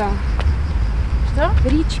річка. Что?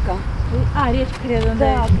 Річка. Речка рядом,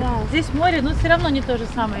 да. Здесь море, но все равно не то же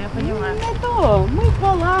самое, я понимаю. Не то. Ми в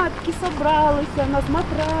палатки собралися, у нас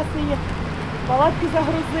матраси є. Палатки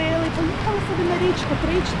загрузили, поїхали собі на річку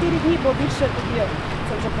 3-4 дні, бо більше тоді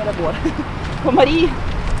це вже перебор. Комарі.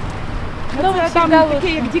 Це там таке,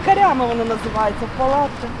 як дикарями воно називається, в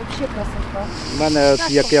палатках, взагалі красота. У мене,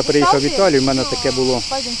 як я приїхав в Італію, у мене таке було.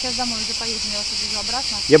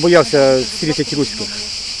 Я боявся зустріти русських,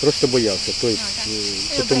 просто боявся.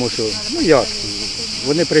 Тобто, тому що, ну як,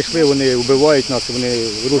 вони прийшли, вони вбивають нас, вони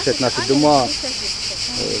рушать наші дома,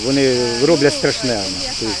 вони роблять страшне.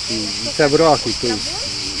 Тобто, це враг, тобто,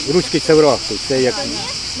 руський це враг, тобто, це як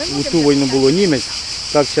у ту війну було німець,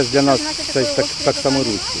 так зараз для нас це так само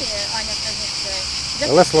руський.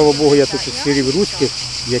 Але, слава Богу, я тут зустрів руських,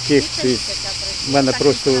 яких в мене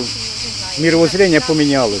просто мировоззрення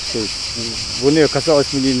помінялося. Тобто, вони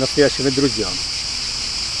оказались мені настоящими друзями.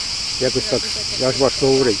 Якось так, аж важко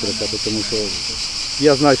говорити про це, тому що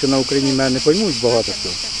я знаю, що на Україні мене не поймуть багато хто.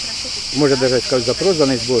 Може навіть скажуть за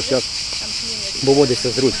прозаність, бо зараз поводиться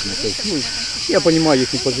з руськими. Тобто, ну, я розумію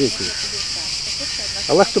їхню позицію.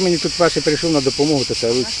 Але хто мені тут перший прийшов на допомогу, то це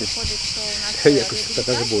руські. Це якось так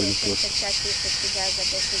аж больно просто.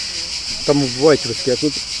 Там бувають руські, а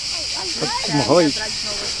тут допомагають.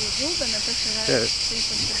 Це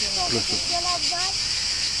просто,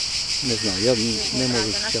 не знаю, я не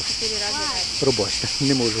можу зараз, пробачте,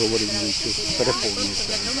 не можу говорити, переповнюється.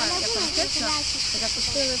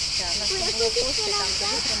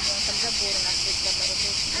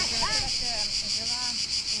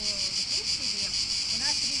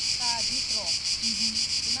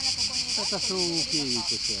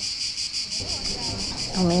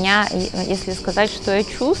 У меня, если сказать, что я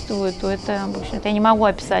чувствую, то это, в общем-то, я не могу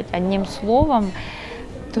описать одним словом.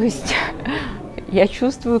 То есть я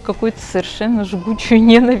чувствую какую-то совершенно жгучую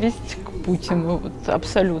ненависть к Путину. Вот,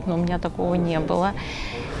 абсолютно, у меня такого не было.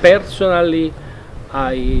 Personally,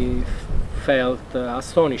 I felt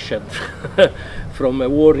astonished from a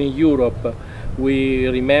war in Europe. We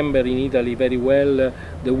remember in Italy very well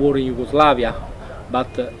the war in Yugoslavia, but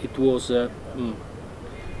it was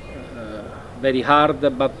very hard,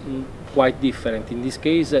 but quite different. In this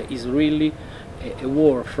case, it's really a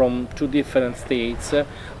war from two different states.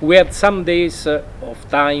 We had some days of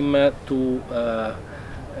time to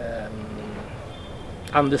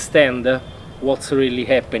understand what's really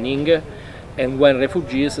happening, and when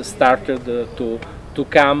refugees started to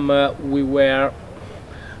come, we were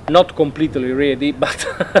not completely ready, but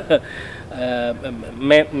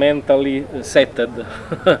mentally settled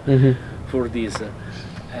for this.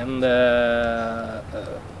 And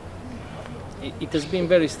it has been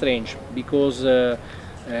very strange because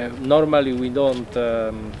normally we don't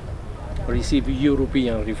receive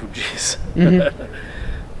European refugees.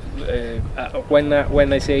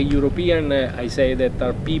 When I say European, I say that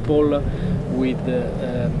are people with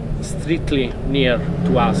strictly near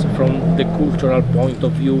to us from the cultural point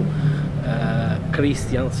of view,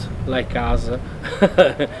 Christians like us,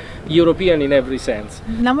 European in every sense.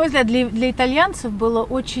 На мой взгляд, для итальянцев было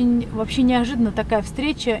очень вообще неожиданно такая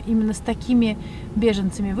встреча именно с такими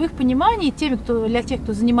беженцами. В их понимании, для тех,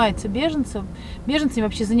 кто занимается беженцами,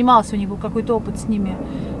 вообще занимался, у них был какой-то опыт с ними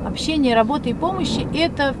общения, работы и помощи,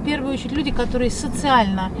 это в первую очередь люди, которые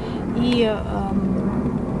социально и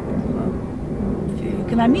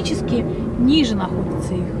экономически ниже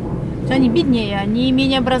находятся их. Они беднее, они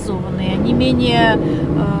менее образованные, они менее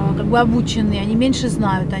обученные, они меньше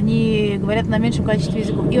знают, они говорят на меньшем количестве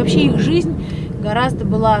языков. И вообще их жизнь гораздо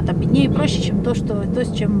была беднее и проще, чем то,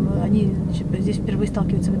 с чем они здесь впервые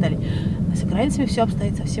сталкиваются в Италии. А с украинцами все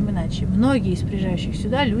обстоит совсем иначе. Многие из приезжающих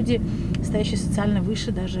сюда люди, стоящие социально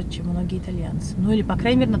выше даже, чем многие итальянцы. Ну или, по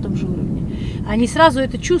крайней мере, на том же уровне. Они сразу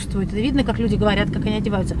это чувствуют. Это видно, как люди говорят, как они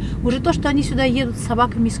одеваются. Уже то, что они сюда едут с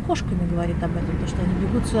собаками и с кошками, говорит об этом. То, что они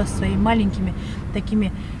бегут сюда со своими маленькими,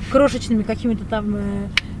 такими крошечными какими-то там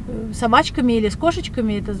собачками или с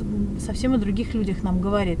кошечками, это совсем о других людях нам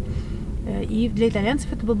говорит. И для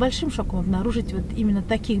итальянцев это был большим шоком обнаружить вот именно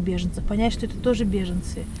таких беженцев, понять, что это тоже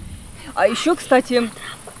беженцы. А еще, кстати,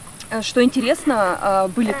 что интересно,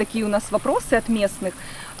 были такие у нас вопросы от местных.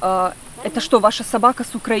 Это что, ваша собака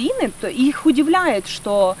с Украины? И их удивляет,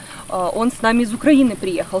 что он с нами из Украины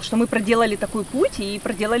приехал, что мы проделали такой путь и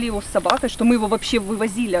проделали его с собакой, что мы его вообще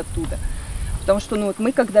вывозили оттуда. Потому что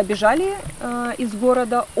мы когда бежали из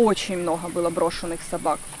города, очень много было брошенных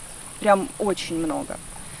собак. Прям очень много.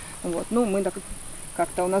 Вот. Мы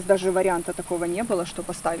как-то, у нас даже варианта такого не было, что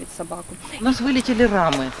поставить собаку. У нас вылетели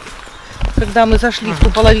рамы. Когда мы зашли в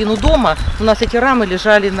ту половину дома, у нас эти рамы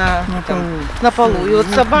лежали на полу. И вот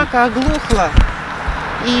собака оглохла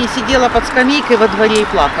и сидела под скамейкой во дворе и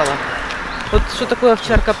плакала. Вот что такое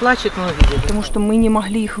овчарка плачет, мы увидели. Потому что мы не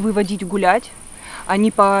могли их выводить гулять.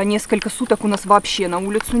 Они по несколько суток у нас вообще на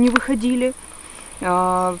улицу не выходили.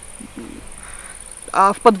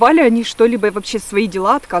 А в подвале они что-либо вообще свои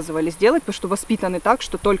дела отказывались делать, потому что воспитаны так,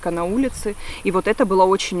 что только на улице. И вот это была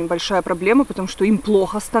очень большая проблема, потому что им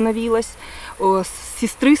плохо становилось.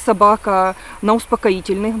 Сестры собака на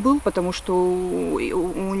успокоительных был, потому что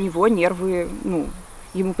у него нервы, ну,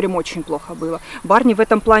 ему прям очень плохо было. Барни в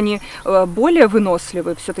этом плане более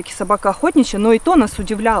выносливый, все-таки собака охотничья, но и то нас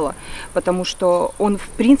удивляло, потому что он в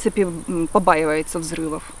принципе побаивается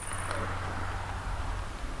взрывов.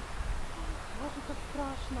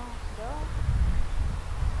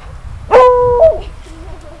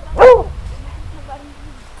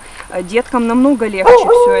 Деткам намного легче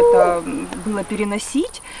все это было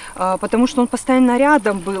переносить, потому что он постоянно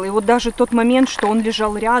рядом был. И вот даже тот момент, что он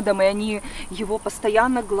лежал рядом, и они его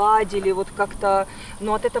постоянно гладили, вот как-то,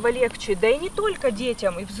 ну, от этого легче. Да и не только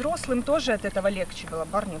детям, и взрослым тоже от этого легче было.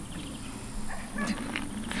 Барни, блин.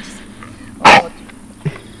 Вот.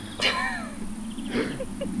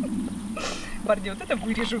 Барни, вот это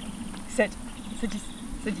вырежу. Сядь, садись,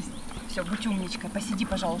 садись. Все, будь умничкой, посиди,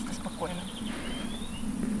 пожалуйста, спокойно.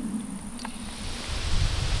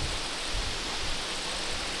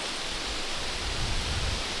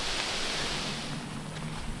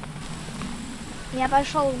 Я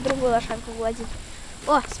пошел в другую лошадку гладить.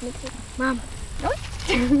 О, смотри. Мам.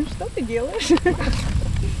 Ой, что ты делаешь?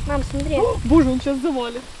 Мам, смотри. Боже, он сейчас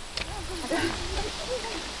завалит.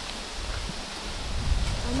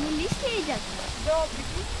 Они листья едят? Да,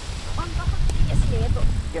 прикинь. Он походу, если эту.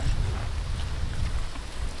 Ешь.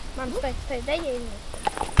 Мам, стой, стой, дай я ему.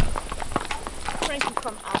 Try to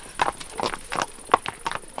come up.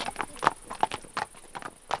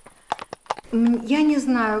 Я не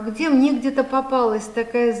знаю, где мне где-то попалась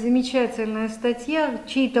такая замечательная статья,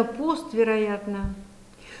 чей-то пост, вероятно,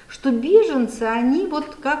 что беженцы, они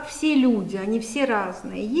вот как все люди, они все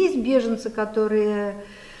разные. Есть беженцы, которые,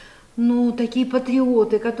 ну, такие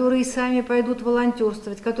патриоты, которые сами пойдут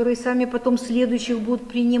волонтерствовать, которые сами потом следующих будут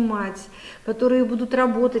принимать, которые будут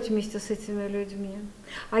работать вместе с этими людьми.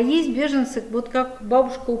 А есть беженцы, вот как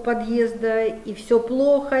бабушка у подъезда, и все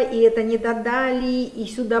плохо, и это не додали, и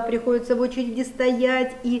сюда приходится в очереди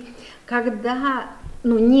стоять. И когда,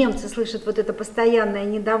 ну, немцы слышат вот это постоянное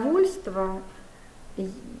недовольство,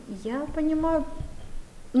 я понимаю,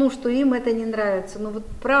 ну, что им это не нравится. Но вот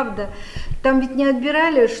правда, там ведь не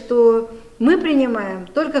отбирали, что мы принимаем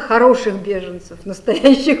только хороших беженцев,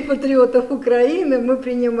 настоящих патриотов Украины, мы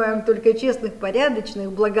принимаем только честных,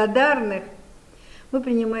 порядочных, благодарных. Мы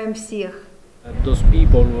принимаем всех. Those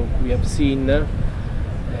people we have seen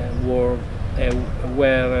were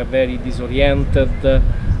very disoriented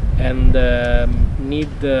and need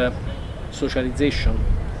socialization.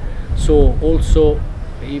 So also,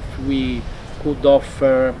 if we could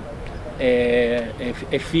offer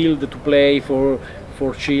a field to play for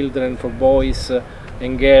children, for boys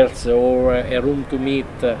and girls, or a room to meet,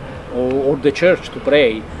 or the church to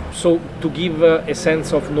pray, so to give a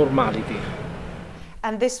sense of normality.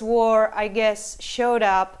 And this war, I guess, showed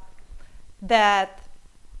up that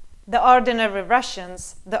the ordinary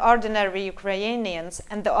Russians, the ordinary Ukrainians,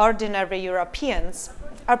 and the ordinary Europeans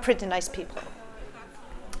are pretty nice people.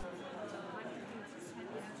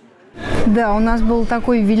 Да, у нас был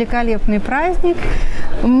такой великолепный праздник.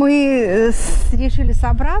 Мы решили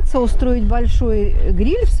собраться, устроить большой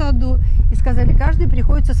гриль в саду и сказали, каждый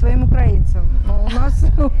приходит со своим украинцем. Но у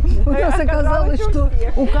нас оказалось, что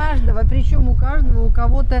у каждого, причем у каждого, у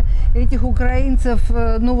кого-то этих украинцев,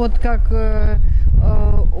 ну вот как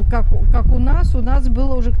у нас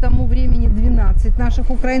было уже к тому времени 12 наших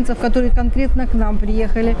украинцев, которые конкретно к нам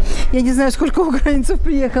приехали. Я не знаю, сколько украинцев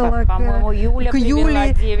приехало по-моему, к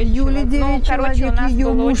Юле. Юле 9 человек,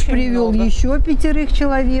 ее муж привел еще 5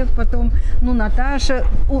 человек, потом, ну, Наташа.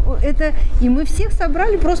 Это, и мы всех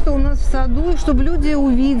собрали просто у нас в саду, чтобы люди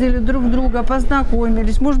увидели друг друга,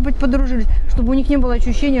 познакомились, может быть, подружились, чтобы у них не было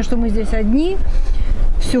ощущения, что мы здесь одни.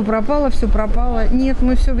 Все пропало, все пропало. Нет,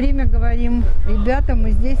 мы все время говорим, ребята,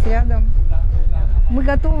 мы здесь рядом, мы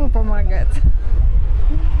готовы помогать.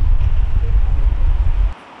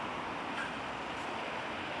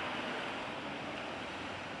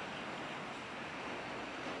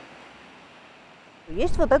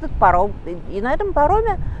 Есть вот этот паром, и на этом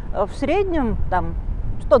пароме в среднем там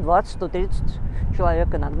 120-130 человек,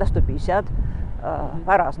 иногда 150,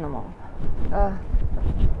 по-разному.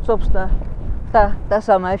 Собственно, та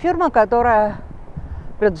самая фирма, которая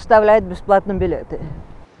предоставляет бесплатно билеты.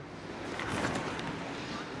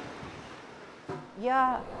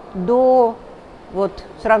 Я до вот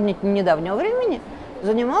сравнительно недавнего времени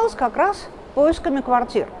занималась как раз поисками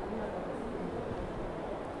квартир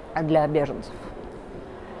для беженцев.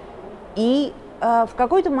 И в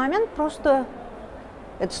какой-то момент просто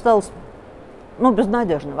это стало, ну,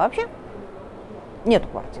 безнадежно вообще. Нет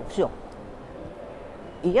квартир, все.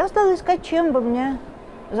 И я стала искать, чем бы мне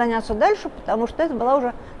заняться дальше, потому что это была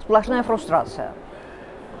уже сплошная фрустрация.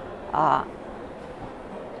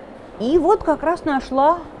 И вот как раз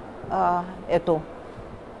нашла эту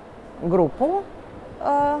группу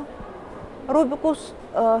Рубикус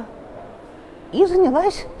и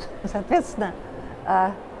занялась, соответственно,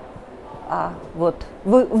 вот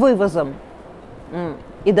вывозом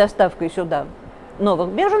и доставкой сюда новых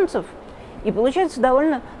беженцев. И получается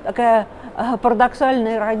довольно такая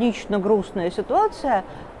парадоксально, иронично грустная ситуация,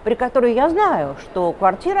 при которой я знаю, что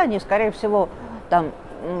квартиры они, скорее всего, там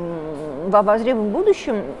в обозримом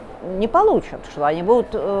будущем не получат, что они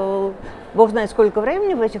будут, бог знает сколько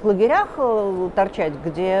времени в этих лагерях торчать,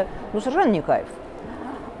 где, ну, совершенно не кайф.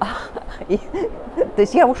 То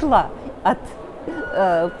есть я ушла от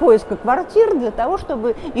поиска квартир для того,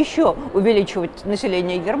 чтобы еще увеличивать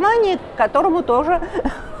население Германии, которому тоже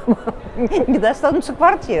не достанутся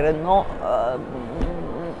квартиры.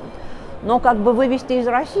 Но как бы вывести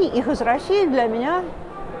их из России для меня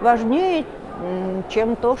важнее,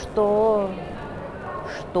 чем то, что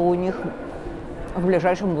у них в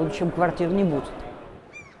ближайшем будущем квартир не будет.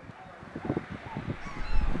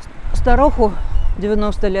 Старуху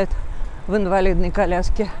 90 лет в инвалидной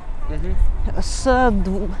коляске.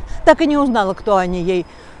 Так и не узнала, кто они ей,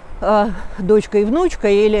 дочка и внучка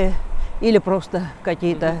или просто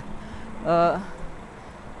какие-то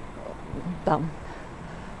там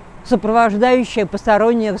сопровождающие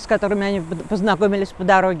посторонние, с которыми они познакомились по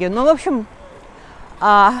дороге. Ну, в общем,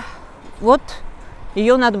 вот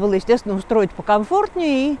ее надо было, естественно, устроить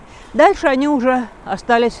покомфортнее, и дальше они уже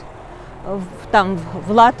остались там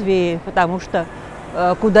в Латвии, потому что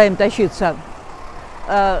куда им тащиться.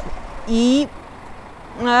 И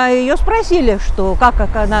ее спросили, что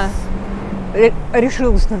как она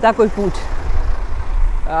решилась на такой путь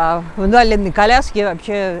в инвалидной коляске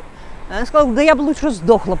вообще. Она сказала, да я бы лучше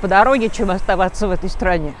сдохла по дороге, чем оставаться в этой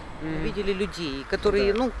стране. Видели людей,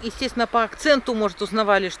 которые, ну, естественно, по акценту, может,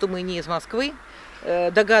 узнавали, что мы не из Москвы,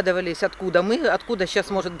 догадывались, откуда мы, откуда сейчас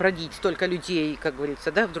может бродить столько людей, как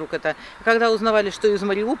говорится, да, вдруг это. Когда узнавали, что из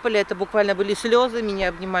Мариуполя, это буквально были слезы, меня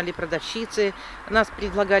обнимали продавщицы, нас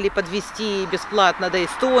предлагали подвезти бесплатно до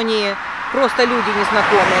Эстонии, просто люди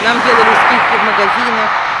незнакомые, нам делали скидки в магазинах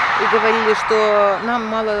и говорили, что нам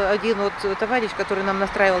мало один вот товарищ, который нам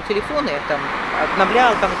настраивал телефоны, там,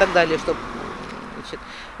 обновлял там и так далее, чтобы, значит,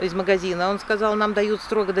 из магазина. Он сказал, нам дают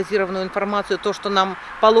строго дозированную информацию, то, что нам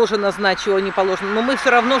положено знать, чего не положено. Но мы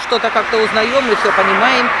все равно что-то как-то узнаем, мы все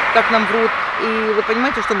понимаем, как нам врут. И вы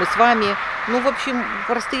понимаете, что мы с вами. Ну, в общем,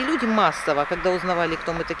 простые люди массово, когда узнавали,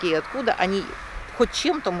 кто мы такие, откуда, они хоть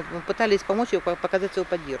чем-то пытались помочь и показать свою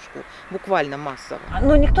поддержку. Буквально массово.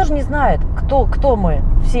 Ну, никто же не знает, кто мы,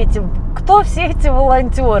 кто все эти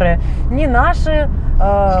волонтеры. Ни наши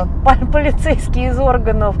полицейские из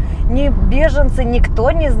органов, ни беженцы,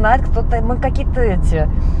 никто не знает, кто-то. Мы какие-то эти...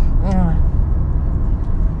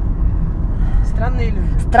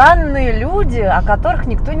 Странные люди, о которых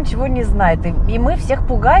никто ничего не знает. И мы всех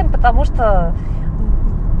пугаем, потому что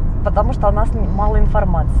у нас мало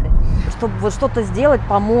информации. Чтобы вот что-то сделать,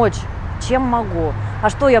 помочь, чем могу. А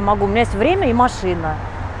что я могу? У меня есть время и машина.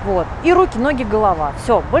 Вот. И руки, ноги, голова.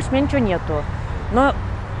 Все, больше у меня ничего нету. Но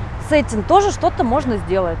с этим тоже что-то можно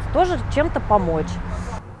сделать, тоже чем-то помочь.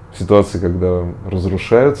 Ситуации, когда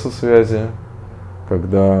разрушаются связи,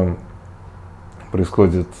 когда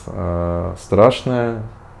происходит страшное,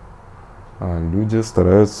 люди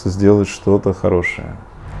стараются сделать что-то хорошее.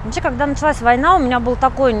 Вообще, когда началась война, у меня был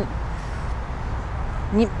такой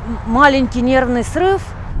маленький нервный срыв.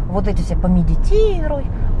 Вот эти все помедитируй,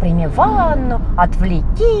 прими ванну,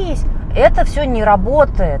 отвлекись. Это все не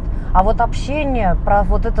работает. А вот общение про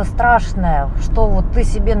вот это страшное, что вот ты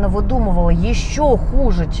себе навыдумывала еще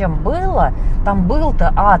хуже, чем было, там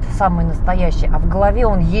был-то ад самый настоящий, а в голове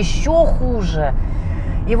он еще хуже.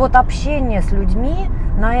 И вот общение с людьми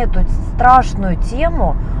на эту страшную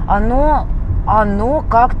тему, оно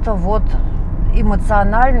как-то вот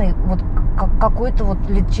эмоциональный, вот какой-то вот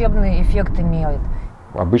лечебный эффект имеет.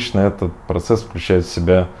 Обычно этот процесс включает в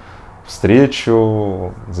себя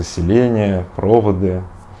встречу, заселение, проводы,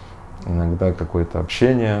 иногда какое-то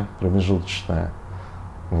общение промежуточное.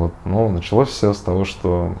 Вот. Но началось все с того,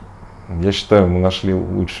 что, я считаю, мы нашли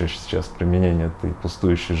лучшее сейчас применение этой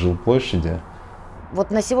пустующей жилплощади. Вот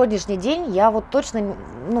на сегодняшний день я вот точно,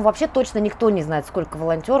 вообще точно никто не знает, сколько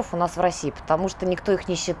волонтеров у нас в России, потому что никто их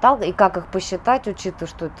не считал, и как их посчитать, учитывая,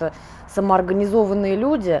 что это самоорганизованные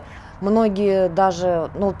люди, многие даже,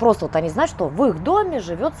 просто вот они знают, что в их доме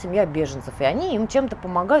живет семья беженцев, и они им чем-то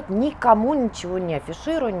помогают, никому ничего не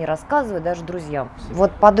афишируя, не рассказывая, даже друзьям.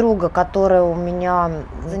 Вот подруга, которая у меня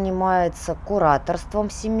занимается кураторством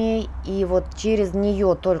семей, и вот через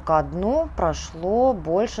нее только одну прошло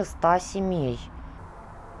больше 100 семей.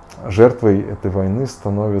 Жертвой этой войны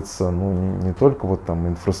становится не только вот там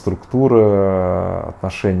инфраструктура,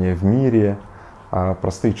 отношения в мире, а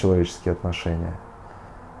простые человеческие отношения.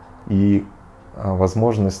 И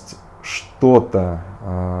возможность что-то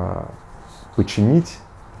починить,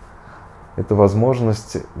 это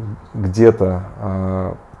возможность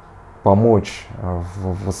где-то помочь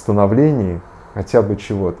в восстановлении хотя бы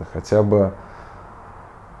чего-то, хотя бы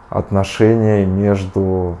отношения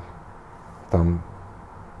между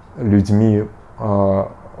людьми,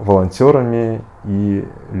 волонтерами и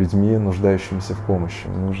людьми, нуждающимися в помощи.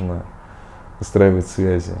 Нужно выстраивать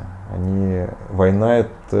связи. Война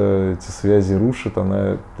эти связи рушит,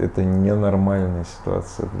 это ненормальная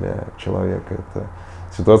ситуация для человека, это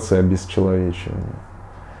ситуация обесчеловечивания.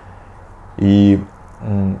 И,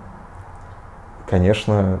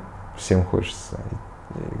 конечно, всем хочется.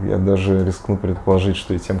 Я даже рискну предположить,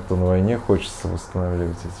 что и тем, кто на войне, хочется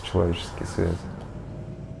восстанавливать эти человеческие связи.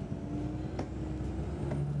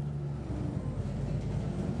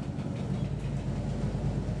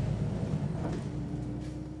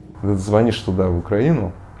 Когда ты звонишь туда, в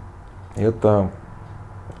Украину, это,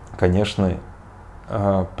 конечно,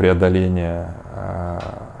 преодоление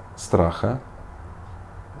страха,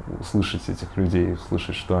 услышать этих людей,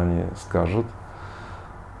 услышать, что они скажут.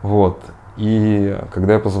 Вот. И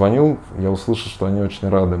когда я позвонил, я услышал, что они очень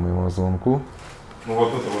рады моему звонку. Вот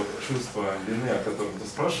это вот чувство вины, о котором ты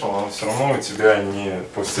спрашивал, оно все равно у тебя не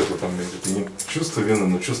после этого это не чувство вины,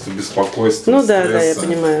 но чувство беспокойства, стресса, да, я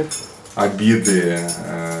понимаю. Обиды,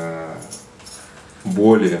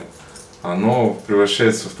 боли, оно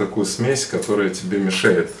превращается в такую смесь, которая тебе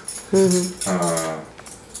мешает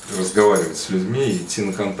разговаривать с людьми и идти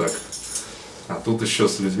на контакт. А тут еще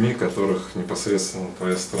с людьми, которых непосредственно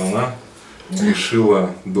твоя страна лишила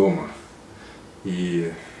дома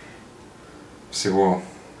и всего,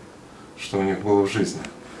 что у них было в жизни.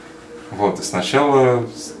 Вот, и сначала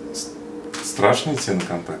страшно идти на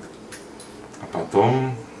контакт, а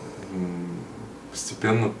потом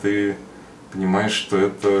постепенно ты понимаешь, что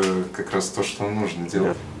это как раз то, что нужно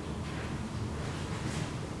делать.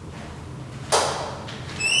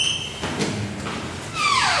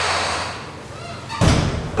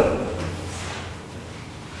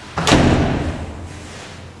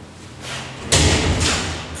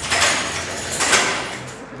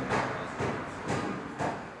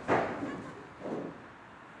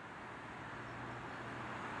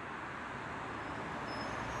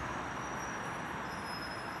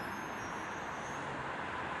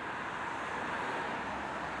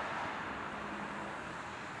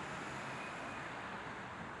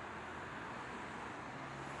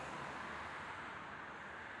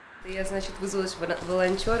 Я, значит, вызвалась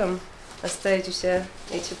волонтером оставить у себя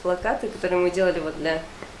эти плакаты, которые мы делали вот для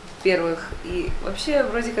первых и вообще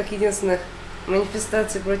вроде как единственных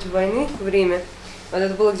манифестаций против войны время. Вот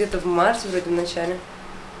это было где-то в марте, вроде в начале.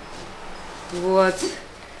 Вот.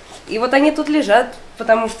 И вот они тут лежат,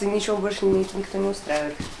 потому что ничего больше никто не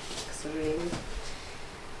устраивает, к сожалению.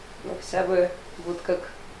 Но хотя бы будут как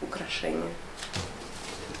украшение.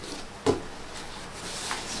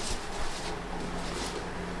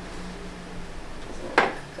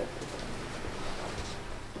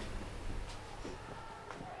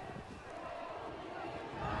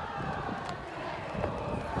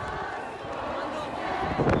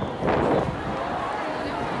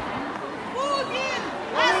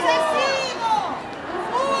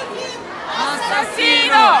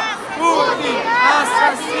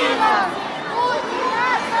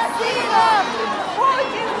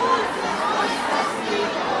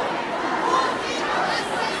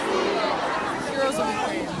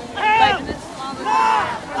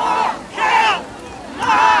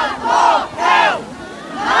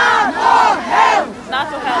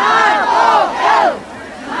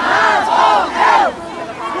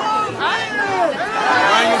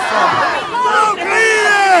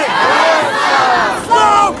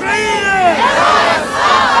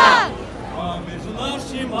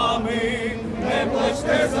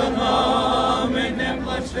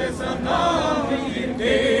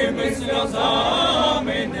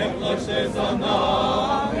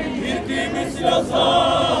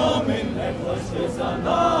 сльозами, не плаче за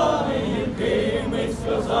нами, гіркими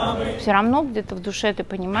все равно где-то в душе ты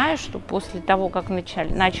понимаешь, что после того, как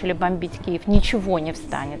начали бомбить Киев, ничего не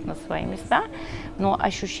встанет на свои места, но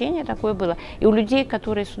ощущение такое было. И у людей,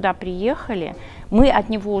 которые сюда приехали, мы от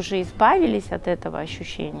него уже избавились, от этого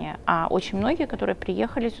ощущения, а очень многие, которые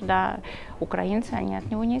приехали сюда, украинцы, они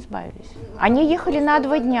от него не избавились. Они ехали на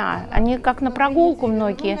 2 дня, они как на прогулку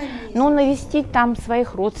многие, ну, навестить там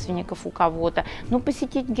своих родственников у кого-то, ну,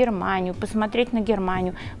 посетить Германию, посмотреть на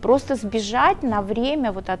Германию, просто сбежать на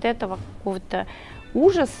время вот от этого какого-то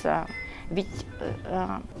ужаса. Ведь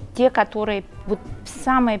те, которые, вот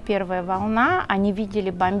самая первая волна, они видели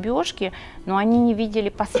бомбежки, но они не видели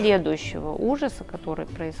последующего ужаса, который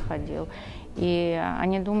происходил. И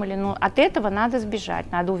они думали, ну, от этого надо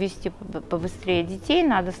сбежать, надо увезти побыстрее детей,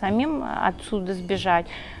 надо самим отсюда сбежать.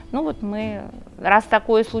 Ну вот мы, раз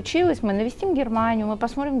такое случилось, мы навестим Германию, мы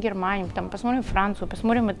посмотрим Германию, там, посмотрим Францию,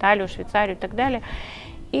 посмотрим Италию, Швейцарию и так далее.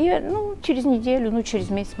 И ну, через неделю, ну, через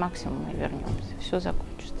месяц максимум мы вернемся, все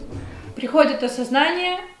закончится. Приходит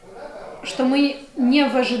осознание, что мы не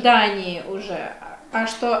в ожидании уже, а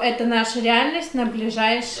что это наша реальность на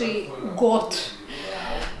ближайший год.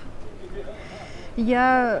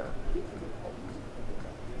 Я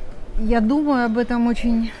думаю об этом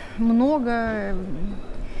очень много,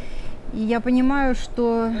 и я понимаю,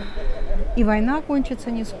 что и война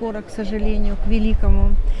кончится не скоро, к сожалению, к великому,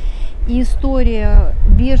 и история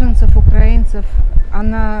беженцев, украинцев,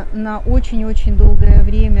 она на очень-очень долгое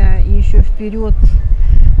время и еще вперед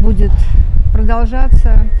будет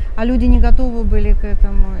продолжаться, а люди не готовы были к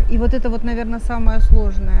этому. И вот это вот, наверное, самое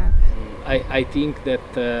сложное. I think that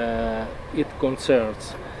it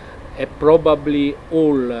concerns probably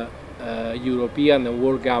all European and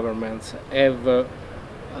world governments have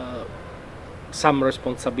some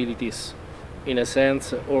responsibilities in a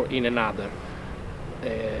sense or in another.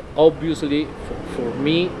 Obviously, for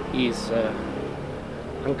me, is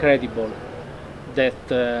incredible that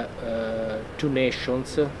 2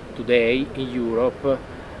 nations today in Europe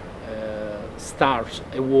start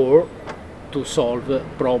a war to solve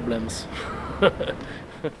problems.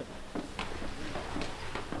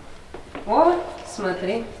 О,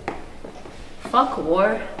 смотри. Fuck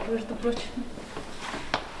war, между прочим.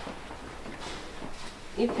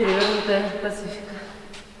 И перевернутая Пасифика.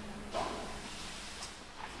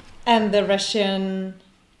 And the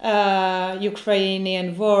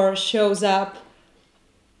Russian-Ukrainian war shows up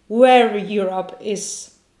where Europe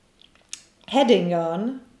is heading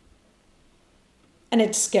on, and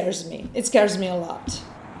it scares me. It scares me a lot.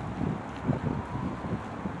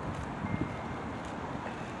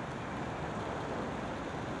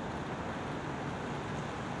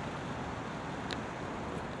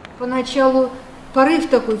 Поначалу порыв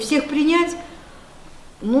такой, всех принять.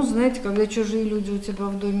 Ну, знаете, когда чужие люди у тебя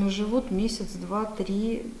в доме живут, месяц, 2,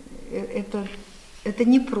 3, это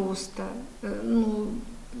непросто. Ну,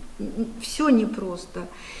 все непросто.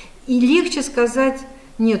 И легче сказать,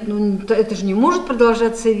 нет, ну это же не может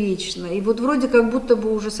продолжаться вечно. И вот вроде как будто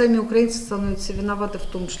бы уже сами украинцы становятся виноваты в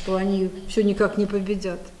том, что они все никак не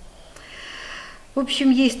победят. В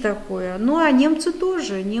общем, есть такое. Ну, а немцы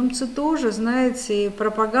тоже, знаете, и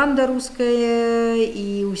пропаганда русская,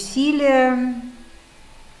 и усилия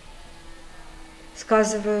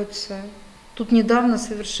сказываются. Тут недавно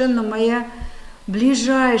совершенно моя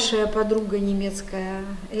ближайшая подруга немецкая,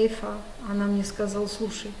 Эйфа, она мне сказала,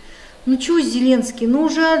 слушай, ну чего Зеленский, ну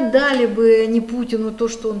уже отдали бы они Путину то,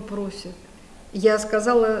 что он просит. Я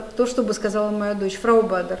сказала то, что бы сказала моя дочь, фрау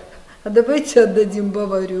Бадер, а давайте отдадим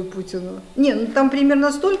Баварию Путину. Не, ну там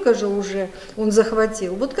примерно столько же уже он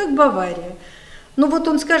захватил, вот как Бавария. Ну вот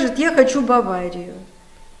он скажет, я хочу Баварию.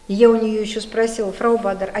 И я у нее еще спросила, фрау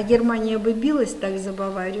Бадер, а Германия бы билась так за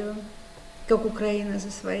Баварию, как Украина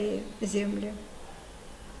за свои земли?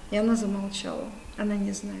 И она замолчала, она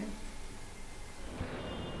не знает.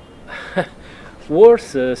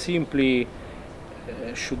 Wars simply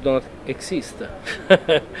should not exist.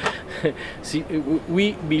 See,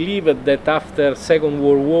 we believe that after Second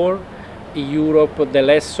World War in Europe the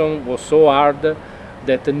lesson was so hard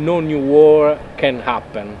that no new war can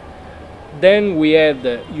happen. Then we had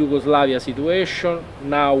the Yugoslavia situation,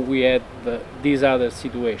 now we had this other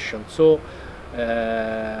situation. So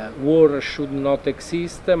war should not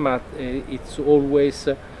exist, but it's always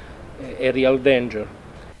a real danger.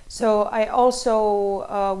 So I also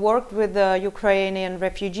worked with the Ukrainian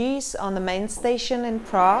refugees on the main station in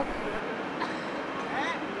Prague.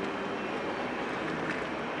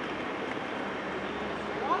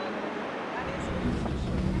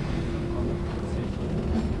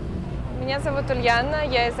 Меня зовут Ульяна,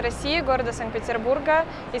 я из России, города Санкт-Петербурга,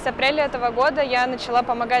 и с апреля этого года я начала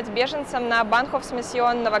помогать беженцам на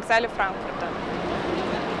Банхофсмиссион на вокзале Франкфурта.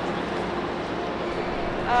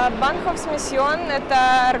 Банхофс Миссион –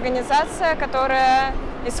 это организация, которая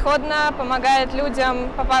исходно помогает людям,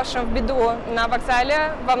 попавшим в беду на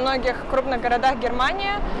вокзале во многих крупных городах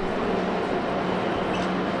Германии.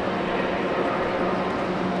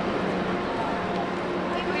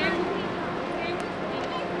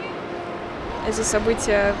 Эти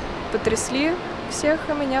события потрясли всех,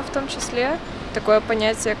 и меня в том числе. Такое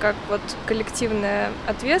понятие, как вот коллективная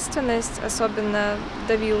ответственность, особенно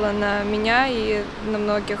давило на меня и на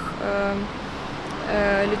многих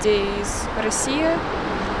людей из России.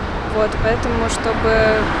 Вот, поэтому,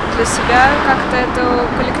 чтобы для себя как-то эту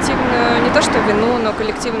коллективную, не то что вину, но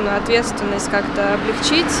коллективную ответственность как-то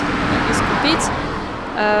облегчить, искупить,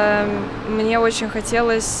 мне очень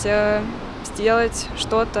хотелось сделать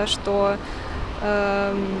что-то, что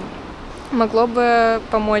могло бы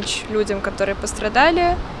помочь людям, которые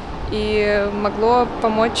пострадали, и могло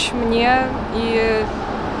помочь мне и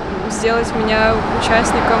сделать меня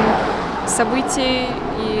участником событий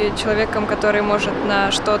и человеком, который может на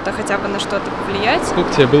что-то, хотя бы на что-то повлиять.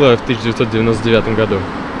 Сколько тебе было в 1999 году?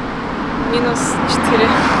 -4.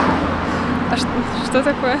 А что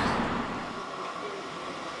такое?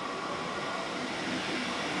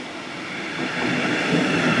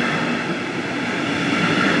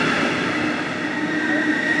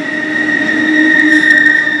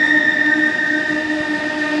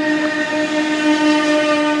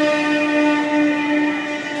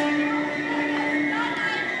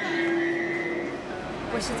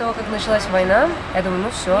 После того, как началась война, я думаю, ну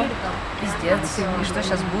все, пиздец, и что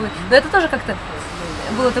сейчас будет? Но это тоже как-то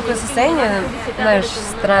было такое состояние, знаешь,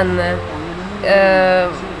 странное.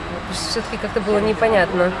 Все-таки как-то было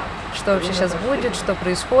непонятно, что вообще сейчас будет, что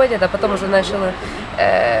происходит, а потом уже начали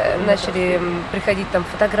приходить там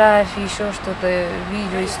фотографии, еще что-то,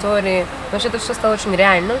 видео, истории. Вообще это все стало очень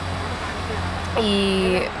реально.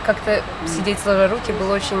 И как-то сидеть сложа руки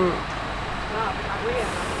было очень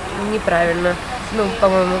неправильно, ну,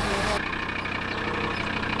 по-моему.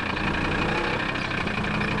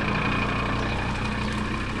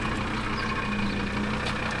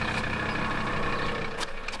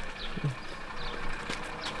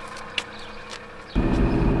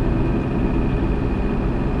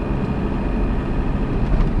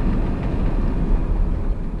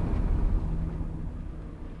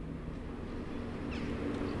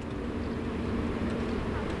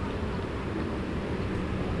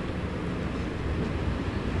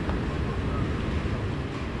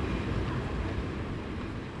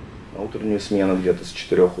 Утреннюю смену где-то с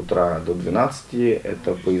 4 утра до 12.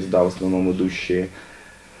 Это поезда, в основном идущие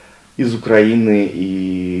из Украины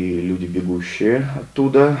и люди, бегущие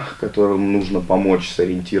оттуда, которым нужно помочь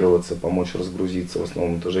сориентироваться, помочь разгрузиться. В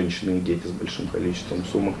основном это женщины и дети с большим количеством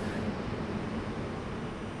сумок.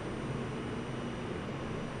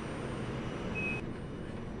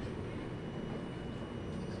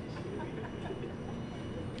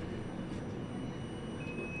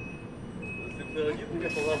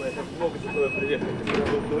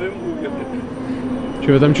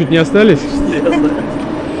 Что, вы там чуть не остались?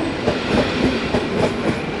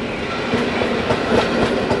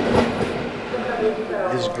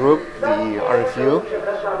 This group, the RFU,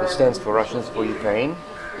 it stands for Russians for Ukraine,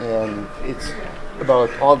 and it's about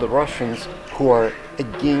all the Russians who are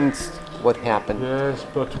against what happened. Yes,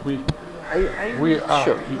 but we are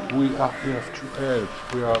sure. We are here to help.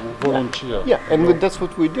 We are volunteers. Yeah, and that's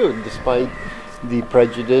what we do, despite the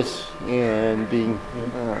prejudice and being,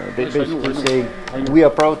 they basically say, we are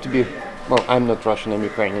proud to be, well, I'm not Russian, I'm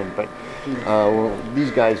Ukrainian, but these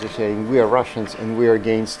guys are saying we are Russians and we are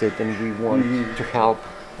against it and we want to help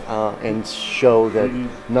and show that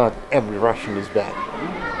not every Russian is bad.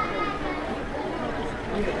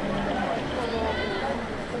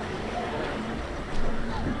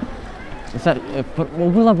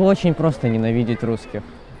 Было бы очень просто ненавидеть русских,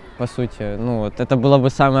 по сути. Ну, вот, это было бы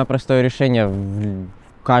самое простое решение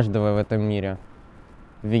каждого в этом мире.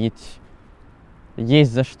 Ведь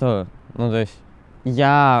есть за что. Ну, то есть,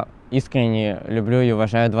 я искренне люблю и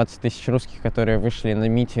уважаю 20 тысяч русских, которые вышли на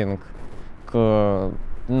митинг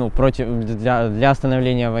для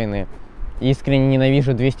остановления войны. Искренне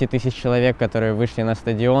ненавижу 200 тысяч человек, которые вышли на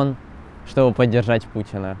стадион, чтобы поддержать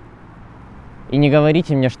Путина. И не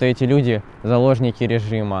говорите мне, что эти люди заложники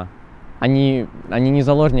режима. Они не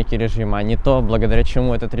заложники режима, они то, благодаря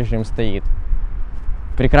чему этот режим стоит.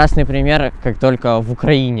 Прекрасный пример, как только в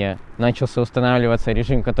Украине начался устанавливаться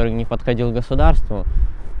режим, который не подходил государству,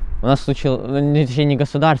 у нас случилось, точнее не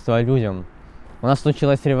государству, а людям, у нас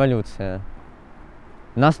случилась революция.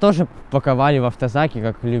 Нас тоже паковали в автозаки,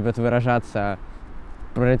 как любят выражаться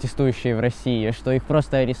протестующие в России, что их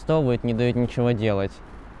просто арестовывают, не дают ничего делать.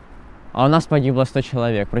 а у нас погибло 100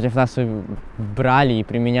 человек. Против нас брали и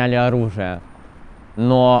применяли оружие.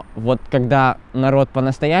 Но вот когда народ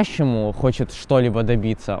по-настоящему хочет что-либо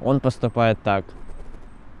добиться, он поступает так.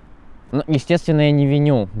 Ну, естественно, я не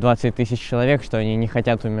виню 20 тысяч человек, что они не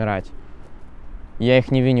хотят умирать. Я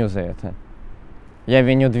их не виню за это. Я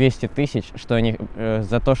виню 200 тысяч,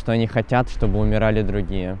 за то, что они хотят, чтобы умирали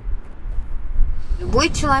другие. Любой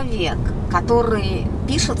человек, который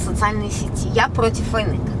пишет в социальной сети «Я против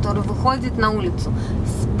войны», который выходит на улицу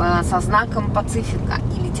со знаком пацифика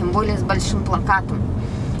или тем более с большим плакатом,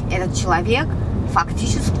 этот человек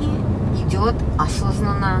фактически идет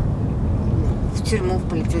осознанно в тюрьму, в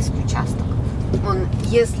полицейский участок.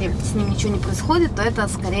 Если с ним ничего не происходит, то это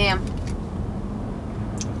скорее,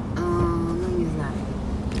 не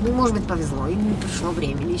знаю, может быть, повезло, или не пришло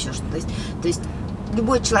время, или еще что-то. То есть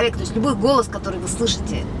любой человек, то есть любой голос, который вы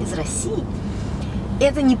слышите из России,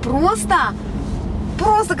 это не просто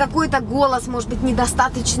какой-то голос, может быть,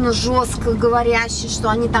 недостаточно жестко говорящий, что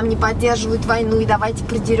они там не поддерживают войну и давайте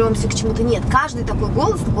придеремся к чему-то. Нет, каждый такой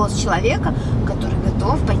голос – это голос человека, который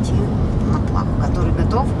готов пойти на плаху, который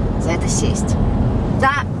готов за это сесть.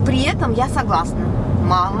 Да, при этом я согласна,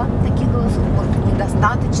 мало таких голосов, может быть,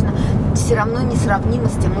 недостаточно, все равно несравнимо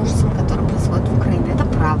с тем ужасом, который происходит в Украине. Это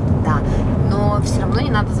правда, да, но все равно не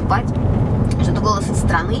надо забывать, что это голос из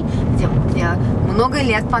страны, где много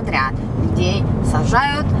лет подряд людей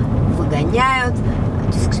сажают, выгоняют,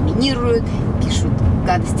 дискриминируют, пишут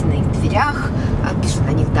гадости на их дверях, пишут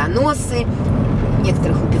на них доносы,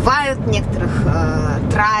 некоторых убивают, некоторых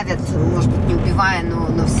травят, может быть, не убивая,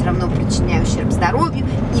 но все равно причиняя ущерб здоровью.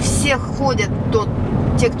 И все ходят,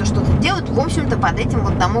 те, кто что-то делают, в общем-то, под этим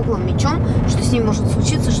вот дамокловым мечом, что с ним может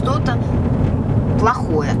случиться что-то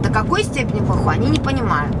плохое. До какой степени плохое, они не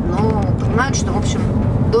понимают, но понимают, что, в общем,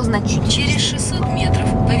 до значительного. Через 600 метров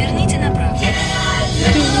поверните направо.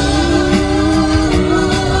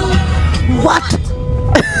 What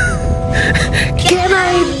can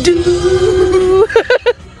I do?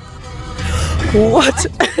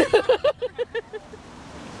 What?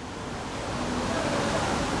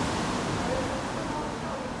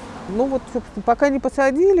 Ну вот, пока не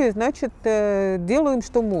посадили, значит, делаем,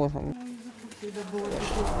 что можем.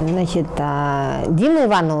 Значит, Дима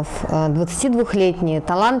Иванов, 22-летний,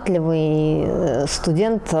 талантливый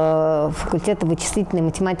студент факультета вычислительной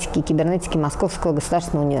математики и кибернетики Московского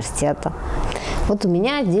государственного университета. Вот у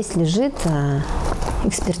меня здесь лежит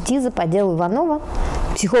экспертиза по делу Иванова,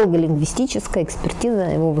 психолого-лингвистическая экспертиза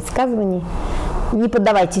его высказываний. Не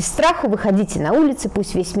поддавайтесь страху, выходите на улицы,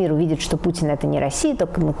 пусть весь мир увидит, что Путин – это не Россия,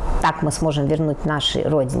 только так мы сможем вернуть нашей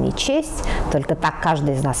Родине честь, только так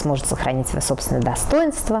каждый из нас может сохранить свое собственное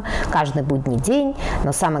достоинство, каждый будний день,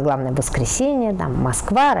 но самое главное – воскресенье, там,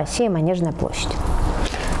 Москва, Россия, Манежная площадь.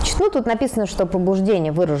 Ну, тут написано, что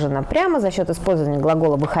побуждение выражено прямо за счет использования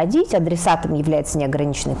глагола «выходить». Адресатом является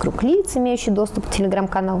неограниченный круг лиц, имеющий доступ к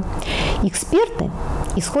телеграм-каналу. Эксперты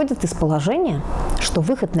исходят из положения, что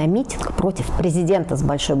выход на митинг против президента с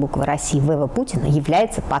большой буквы России В.В. Путина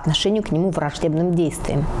является по отношению к нему враждебным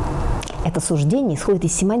действием. Это суждение исходит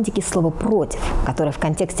из семантики слова «против», которое в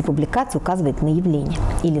контексте публикации указывает на явление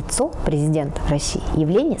и лицо президента России,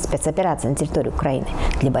 явление спецоперации на территории Украины,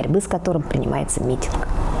 для борьбы с которым принимается митинг.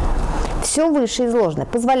 Все вышеизложенное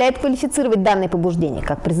позволяет квалифицировать данное побуждение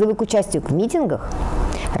как призывы к участию в митингах,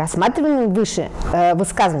 рассматриваемые выше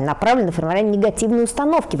высказывания направлены на формирование негативной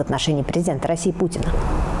установки в отношении президента России Путина,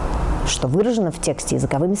 что выражено в тексте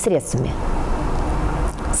языковыми средствами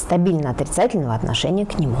стабильно отрицательного отношения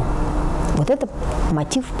к нему. Вот это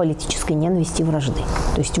мотив политической ненависти и вражды.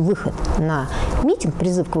 То есть выход на митинг,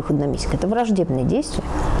 призыв к выходу на митинг – это враждебное действие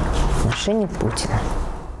в отношении Путина.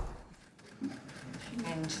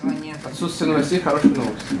 Отсутствие новостей – хорошие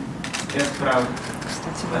новости. Это правда.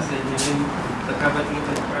 Кстати, в последнее время так об этом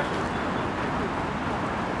никто не спрашивает.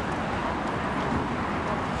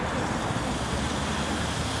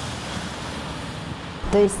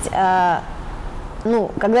 То есть,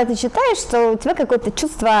 когда ты читаешь, то у тебя какое-то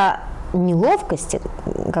чувство неловкости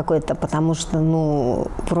какое-то, потому что,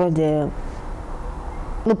 вроде,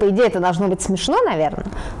 по идее, это должно быть смешно, наверное,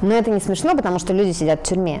 но это не смешно, потому что люди сидят в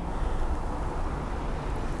тюрьме.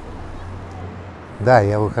 Да,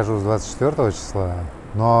 я выхожу с 24 числа,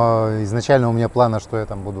 но изначально у меня плана, что я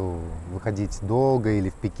там буду выходить долго или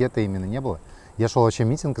в пикеты именно не было. Я шел вообще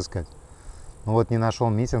митинг искать, не нашел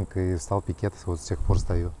митинг и стал пикет, с тех пор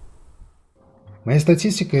стою. Моя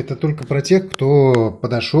статистика это только про тех, кто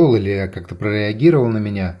подошел или как-то прореагировал на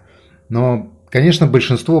меня, но, конечно,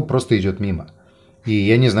 большинство просто идет мимо. И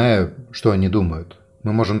я не знаю, что они думают.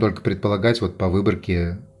 Мы можем только предполагать по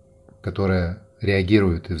выборке, которая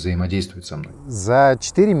реагируют и взаимодействуют со мной. За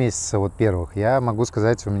 4 месяца вот первых я могу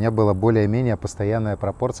сказать, у меня была более-менее постоянная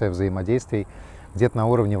пропорция взаимодействий, где-то на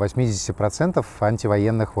уровне 80%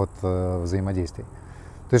 антивоенных вот взаимодействий.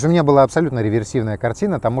 То есть у меня была абсолютно реверсивная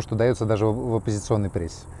картина тому, что дается даже в оппозиционной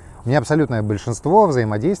прессе. У меня абсолютное большинство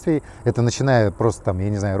взаимодействий, это начиная просто там, я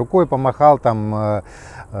не знаю, рукой помахал, там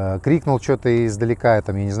крикнул что-то издалека,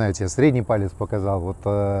 там, я не знаю, тебе средний палец показал, вот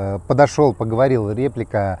подошел, поговорил,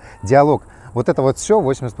 реплика, диалог. Вот это вот все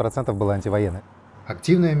 80% было антивоенное.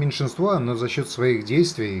 Активное меньшинство, оно за счет своих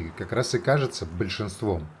действий как раз и кажется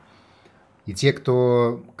большинством. И те,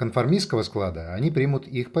 кто конформистского склада, они примут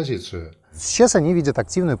их позицию. Сейчас они видят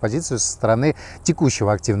активную позицию со стороны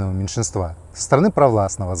текущего активного меньшинства, со стороны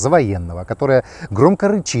провластного, завоенного, которое громко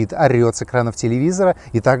рычит, орет с экранов телевизора,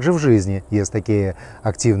 и также в жизни есть такие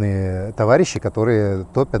активные товарищи, которые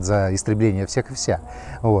топят за истребление всех и вся,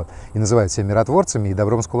 вот, и называют себя миротворцами и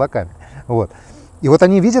добром с кулаками. Вот. И вот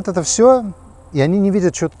они видят это все, и они не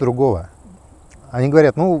видят чего-то другого. Они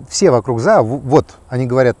говорят, ну, все вокруг за, вот, они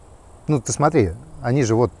говорят, ну, ты смотри, они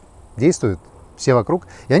же вот действуют, все вокруг,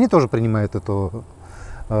 и они тоже принимают это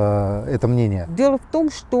мнение. Дело в том,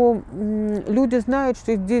 что люди знают,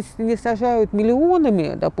 что здесь не сажают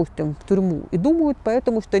миллионами, допустим, в тюрьму, и думают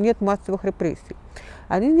поэтому, что нет массовых репрессий.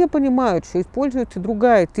 Они не понимают, что используется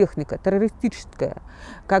другая техника, террористическая,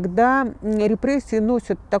 когда репрессии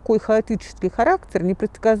носят такой хаотический характер,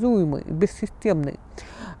 непредсказуемый, бессистемный,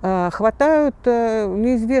 хватают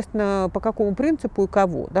неизвестно по какому принципу и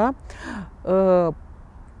кого, да?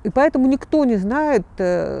 И поэтому никто не знает,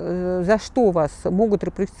 за что вас могут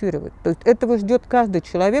репрессировать. То есть этого ждет каждый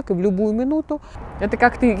человек и в любую минуту. Это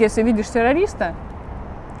как ты, если видишь террориста,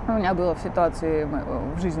 у меня было в ситуации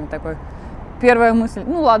в жизни такой, первая мысль,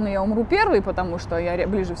 ну ладно, я умру первый, потому что я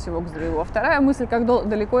ближе всего к взрыву, а вторая мысль, как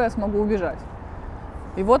далеко я смогу убежать.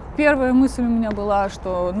 И вот первая мысль у меня была,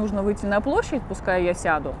 что нужно выйти на площадь, пускай я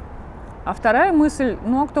сяду. А вторая мысль,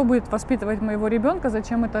 ну а кто будет воспитывать моего ребенка,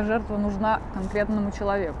 зачем эта жертва нужна конкретному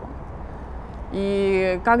человеку?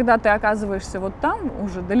 И когда ты оказываешься вот там,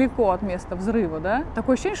 уже далеко от места взрыва, да,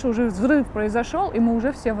 такое ощущение, что уже взрыв произошел, и мы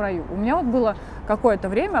уже все в раю. У меня вот было какое-то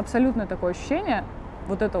время абсолютно такое ощущение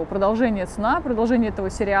вот этого продолжения сна, продолжения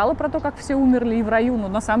этого сериала про то, как все умерли и в раю, но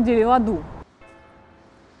на самом деле в аду.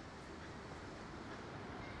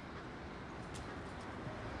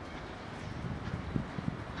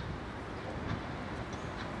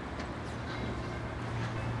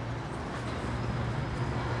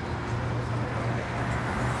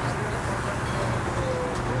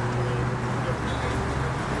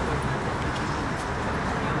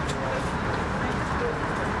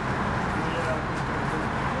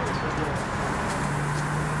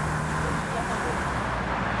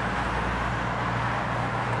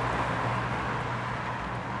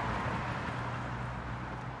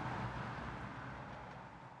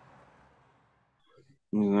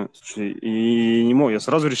 Не знаю, слушай, и не мог, я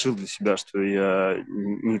сразу решил для себя, что я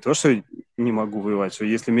не то, что не могу воевать, что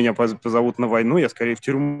если меня позовут на войну, я скорее в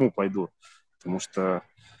тюрьму пойду, потому что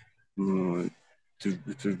это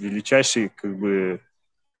величайший как бы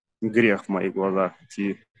грех в моих глазах,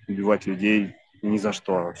 идти убивать людей ни за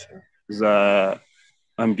что вообще, за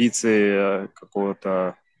амбиции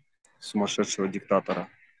какого-то сумасшедшего диктатора.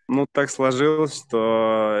 Ну, так сложилось,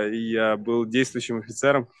 что я был действующим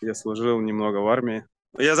офицером, я служил немного в армии.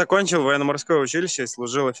 Я закончил военно-морское училище,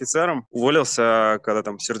 служил офицером, уволился, когда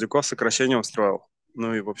там Сердюков сокращение устроил.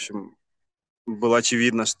 Ну и, в общем, было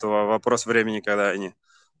очевидно, что вопрос времени, когда они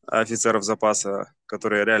офицеров запаса,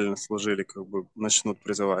 которые реально служили, как бы начнут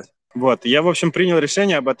призывать. Вот, я, в общем, принял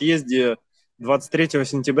решение об отъезде 23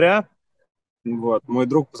 сентября. Вот, мой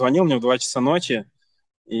друг позвонил мне в 2 часа ночи,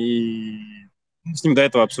 и с ним до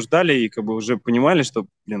этого обсуждали, и как бы уже понимали, что,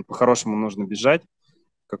 по-хорошему нужно бежать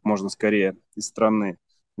как можно скорее из страны.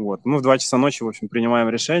 Вот. Мы в 2 часа ночи, в общем, принимаем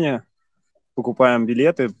решение, покупаем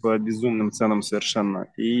билеты по безумным ценам совершенно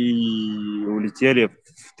и улетели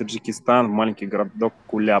в Таджикистан, в маленький городок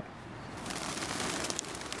Куляб.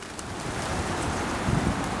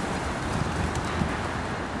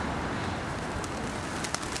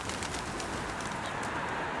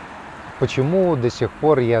 Почему до сих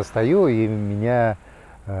пор я стою и меня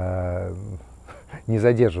не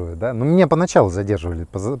задерживают, да? Ну, меня поначалу задерживали.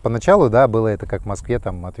 Поначалу, да, было это как в Москве,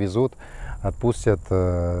 там отвезут, отпустят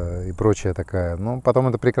и прочее такая. Ну, потом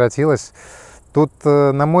это прекратилось. Тут,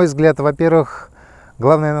 на мой взгляд, во-первых,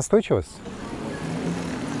 главная настойчивость.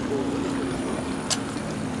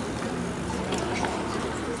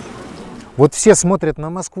 Вот все смотрят на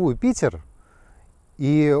Москву и Питер,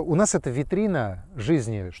 и у нас это витрина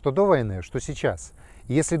жизни, что до войны, что сейчас.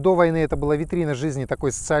 И если до войны это была витрина жизни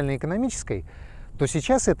такой социально-экономической, то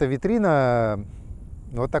сейчас это витрина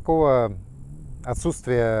вот такого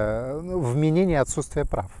отсутствия, вменения отсутствия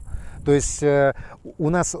прав. То есть у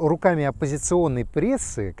нас руками оппозиционной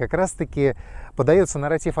прессы как раз-таки подается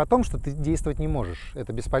нарратив о том, что ты действовать не можешь.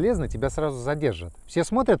 Это бесполезно, тебя сразу задержат. Все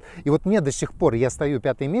смотрят, и вот мне до сих пор, я стою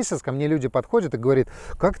 5-й месяц, ко мне люди подходят и говорят,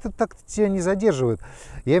 как это так тебя не задерживают?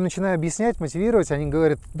 Я им начинаю объяснять, мотивировать, они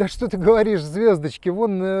говорят, да что ты говоришь, звездочки,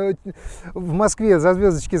 вон в Москве за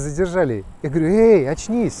звездочки задержали. Я говорю, эй,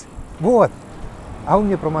 очнись, вот. А он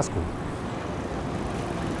мне про Москву.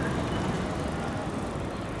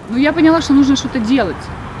 Ну, я поняла, что нужно что-то делать.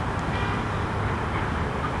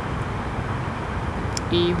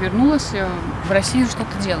 И вернулась в Россию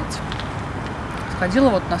что-то делать. Сходила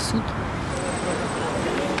вот на суд.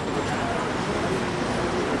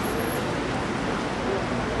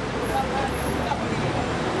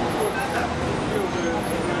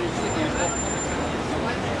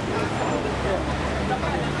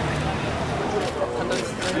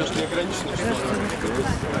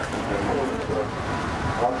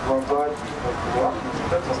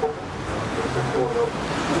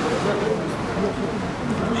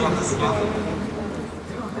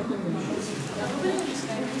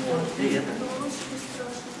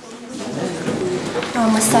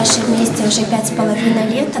 Мы с Сашей вместе уже 5,5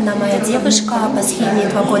 лет. Она моя девушка. По схеме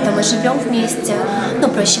 2 года мы живем вместе. Ну,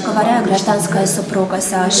 проще говоря, гражданская супруга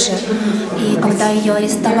Саши. И когда ее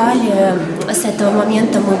арестовали, с этого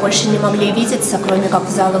момента мы больше не могли видеться, кроме как в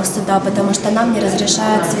залах суда, потому что нам не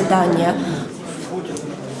разрешают свидания.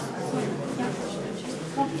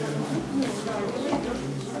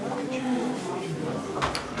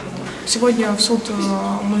 Сегодня в суд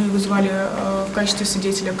мы вызвали в качестве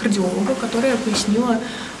свидетеля кардиолога, которая пояснила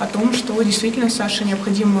о том, что действительно Саше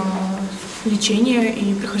необходимо лечение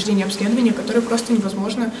и прохождение обследования, которое просто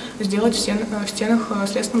невозможно сделать в стенах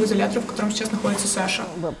следственного изолятора, в котором сейчас находится Саша.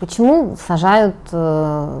 Почему сажают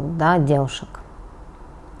девушек?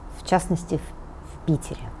 В частности, в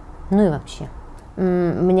Питере. Ну и вообще.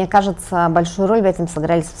 Мне кажется, большую роль в этом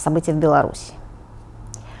сыграли события в Беларуси.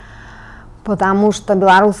 Потому что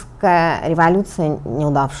белорусская революция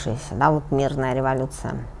неудавшаяся, вот мирная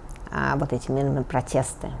революция, вот эти мирные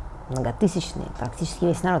протесты, многотысячные, практически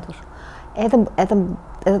весь народ вышел.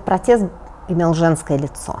 Этот протест имел женское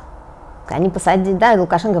лицо. Они посадили,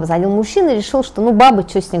 Лукашенко посадил мужчин и решил, что бабы,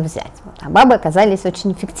 что с них взять. А бабы оказались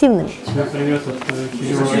очень эффективными.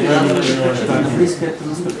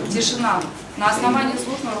 Тишина. На основании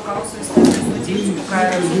службного руководства инстанции судей ЦПК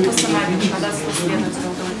суд постановил ходатайство следователя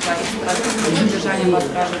удовлетворить задержание под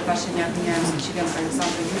стражей в отношении обвиняемого Чевенко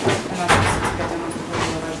Александра Юрьевича, 13 сентября 1992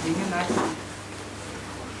 года рождения, на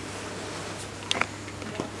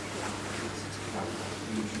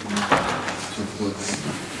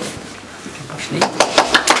пошли.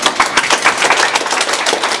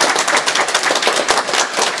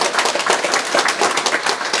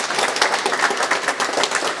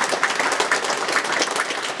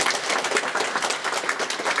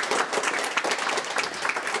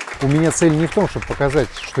 У меня цель не в том, чтобы показать,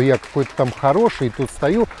 что я какой-то там хороший, и тут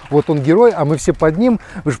стою, вот он герой, а мы все под ним.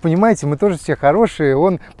 Вы же понимаете, мы тоже все хорошие,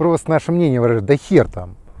 он просто наше мнение выражает. Да хер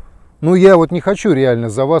там. Ну я вот не хочу реально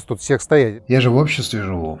за вас тут всех стоять. Я же в обществе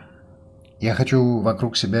живу. Я хочу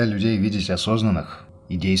вокруг себя людей видеть осознанных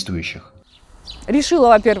и действующих. Решила,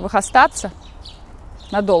 во-первых, остаться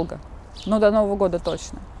надолго, но до Нового года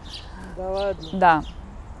точно. Да ладно? Да.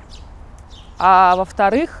 А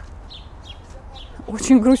во-вторых,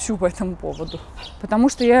 очень грущу по этому поводу, потому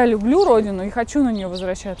что я люблю родину и хочу на нее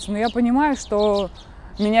возвращаться, но я понимаю, что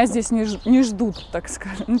меня здесь не ждут, так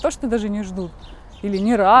скажем. Не то, что даже не ждут, или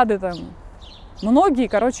не рады там. Многие,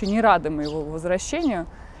 не рады моего возвращению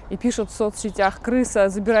и пишут в соцсетях: крыса,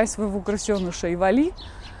 забирай своего крысеныша и вали.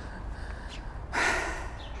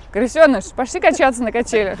 Крысеныш, пошли качаться на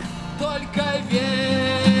качелях. Только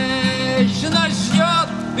вечно ждет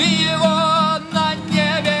его на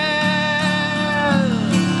небе,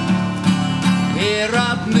 и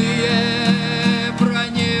родные про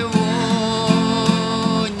него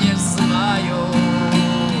не знают,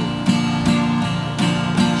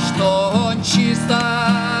 что он чисто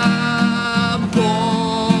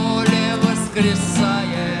поле воскресает.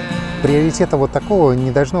 Приоритета вот такого не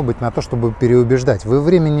должно быть на то, чтобы переубеждать. Вы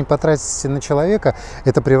времени не потратите на человека,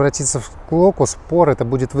 это превратится в клоку, спор, это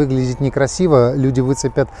будет выглядеть некрасиво, люди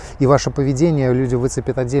выцепят и ваше поведение, люди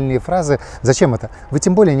выцепят отдельные фразы. Зачем это? Вы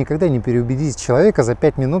тем более никогда не переубедите человека за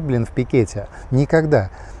 5 минут, в пикете. Никогда.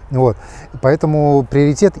 Вот. Поэтому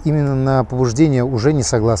приоритет именно на побуждение уже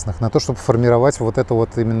несогласных, на то, чтобы формировать вот это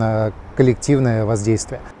вот именно коллективное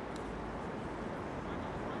воздействие.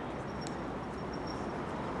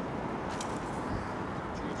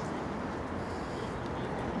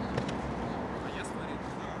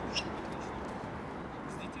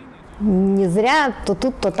 Не зря то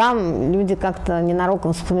тут, то там люди как-то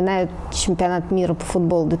ненароком вспоминают чемпионат мира по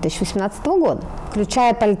футболу 2018 года,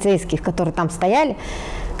 включая полицейских, которые там стояли,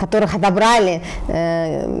 которых отобрали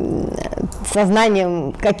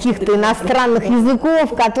сознанием каких-то иностранных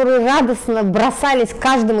языков, которые радостно бросались к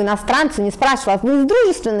каждому иностранцу, не спрашивая, вы из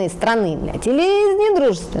дружественной страны, блядь, или из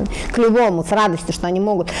недружественной, к любому, с радостью, что они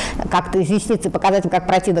могут как-то изъясниться и показать им, как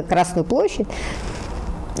пройти до Красную площадь.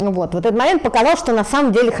 Вот этот момент показал, что на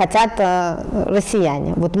самом деле хотят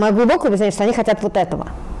россияне. Вот мое глубокое убеждение, что они хотят вот этого.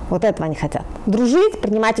 Вот этого они хотят. Дружить,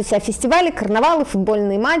 принимать у себя фестивали, карнавалы,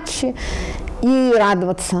 футбольные матчи и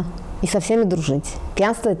радоваться. И со всеми дружить.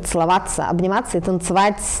 Пьянствовать, целоваться, обниматься и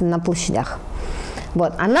танцевать на площадях.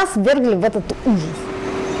 Вот. А нас ввергли в этот ужас.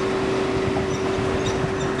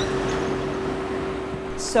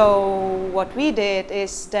 So what we did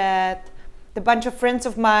is that the bunch of friends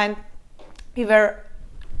of mine, we were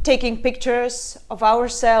taking pictures of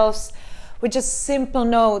ourselves with just simple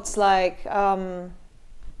notes like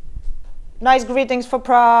nice greetings for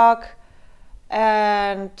Prague,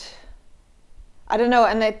 and I don't know,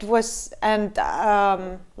 and it was, and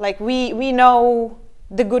like we know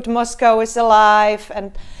the good Moscow is alive,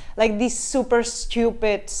 and like these super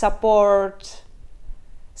stupid support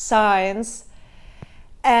signs.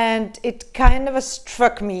 And it kind of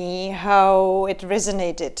struck me how it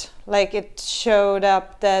resonated. Like it showed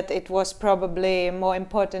up that it was probably more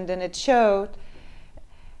important than it showed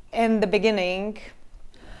in the beginning.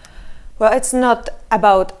 Well, it's not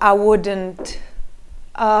about I wouldn't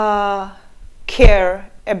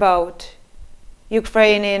care about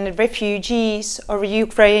Ukrainian refugees or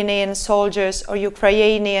Ukrainian soldiers or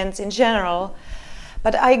Ukrainians in general,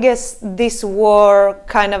 but I guess this war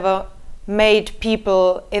kind of made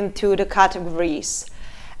people into the categories,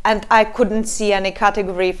 and I couldn't see any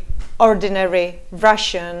category ordinary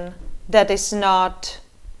Russian that is not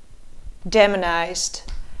demonized,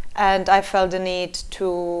 and I felt the need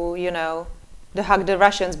to, you know, to hug the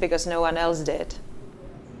Russians because no one else did.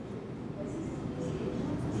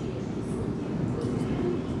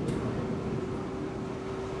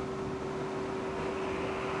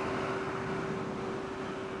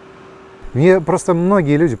 Мне просто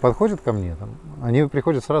многие люди подходят ко мне, там, они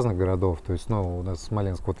приходят с разных городов, то есть, ну, у нас в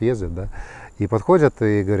Смоленск вот ездят, да, и подходят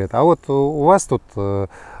и говорят, а вот у вас тут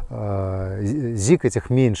зик этих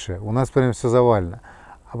меньше, у нас прям все завалено.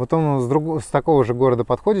 А потом с такого же города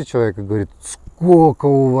подходит человек и говорит, сколько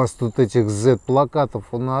у вас тут этих Z-плакатов,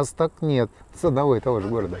 у нас так нет, с одного и того же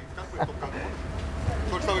города.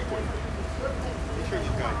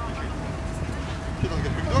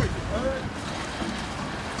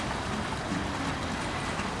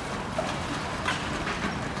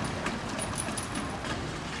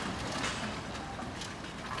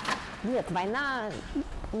 Нет, война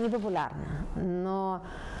не популярна, но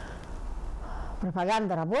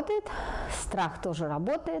пропаганда работает, страх тоже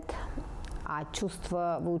работает, а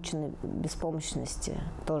чувство выученной беспомощности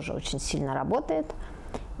тоже очень сильно работает.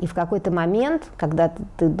 И в какой-то момент, когда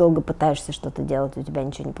ты долго пытаешься что-то делать, у тебя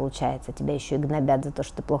ничего не получается, тебя еще и гнобят за то,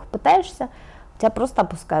 что ты плохо пытаешься, у тебя просто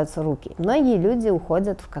опускаются руки. Многие люди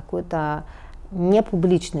уходят в какую-то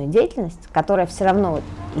непубличную деятельность, которая все равно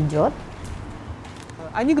идет.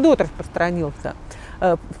 Анекдот распространился.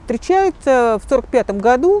 Встречаются в 1945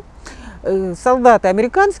 году солдаты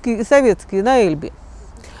американские и советские на Эльбе.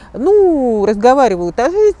 Ну, разговаривают о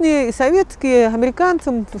жизни, и советские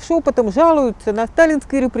американцам шепотом жалуются на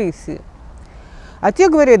сталинские репрессии. А те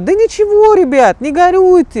говорят, да ничего, ребят, не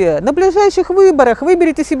горюйте, на ближайших выборах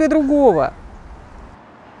выберите себе другого.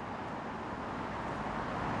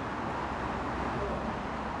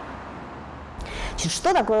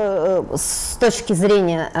 Что такое с точки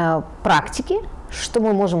зрения практики, что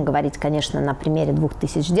мы можем говорить, конечно, на примере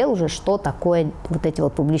 2000 дел уже, что такое вот эти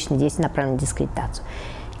вот публичные действия, направленные на дискредитацию.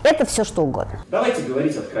 Это все что угодно. Давайте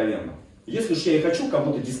говорить откровенно. Если уж я и хочу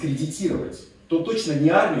кого-то дискредитировать, то точно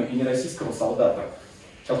не армию и не российского солдата,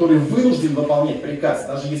 который вынужден выполнять приказ,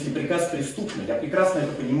 даже если приказ преступный. Я прекрасно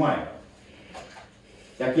это понимаю.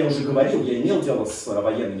 Как я уже говорил, я имел дело с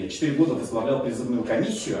военными. Я 4 года возглавлял призывную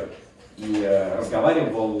комиссию. И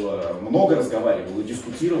много разговаривал и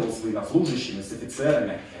дискутировал с военнослужащими, с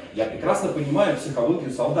офицерами. Я прекрасно понимаю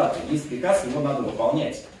психологию солдата. Есть приказ, его надо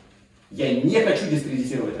выполнять. Я не хочу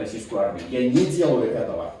дискредитировать российскую армию. Я не делаю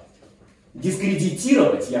этого.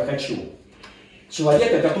 Дискредитировать я хочу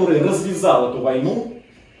человека, который развязал эту войну,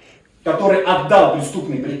 который отдал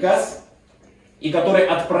преступный приказ и который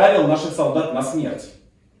отправил наших солдат на смерть.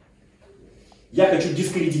 Я хочу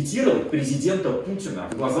дискредитировать президента Путина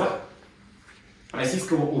в глазах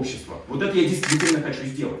российского общества. Вот это я действительно хочу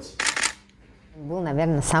сделать. Был,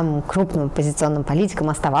 наверное, самым крупным оппозиционным политиком,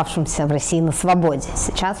 остававшимся в России на свободе.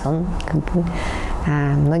 Сейчас он,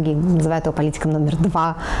 многие называют его политиком номер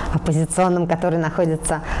 2, оппозиционным, который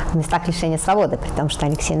находится в местах лишения свободы, при том, что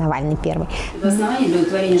Алексей Навальный первый. В основании для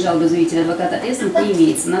удовлетворения жалобы заявителя адвоката ответственных не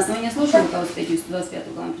имеется. На основании слушания руководства статьи 125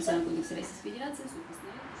 Уголовного процессуального кодекса Российской Федерации суд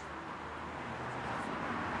постановил.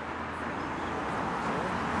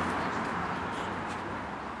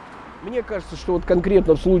 Мне кажется, что вот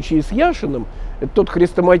конкретно в случае с Яшиным, это тот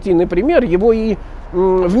хрестоматийный пример, его и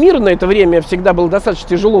в мирное это время всегда было достаточно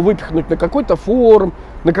тяжело выпихнуть на какой-то форум,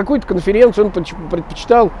 на какую-то конференцию. Он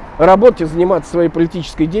предпочитал работать и заниматься своей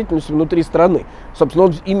политической деятельностью внутри страны. Собственно,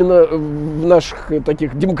 он именно в наших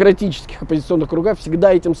таких демократических оппозиционных кругах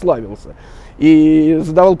всегда этим славился. И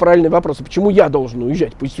задавал правильный вопрос: а почему я должен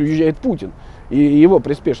уезжать? Пусть уезжает Путин и его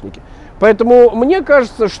приспешники. Поэтому мне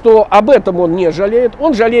кажется, что об этом он не жалеет.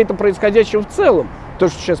 Он жалеет о происходящем в целом, то,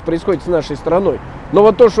 что сейчас происходит с нашей страной. Но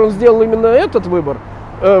вот то, что он сделал именно этот выбор,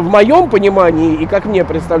 в моем понимании и как мне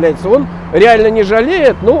представляется, он реально не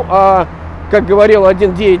жалеет. Ну, а как говорил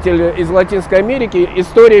один деятель из Латинской Америки,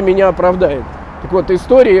 история меня оправдает. Так вот,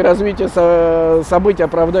 история и развитие событий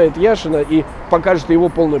оправдает Яшина и покажет его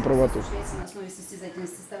полную правоту. На основе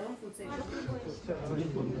состязательности сторон функция.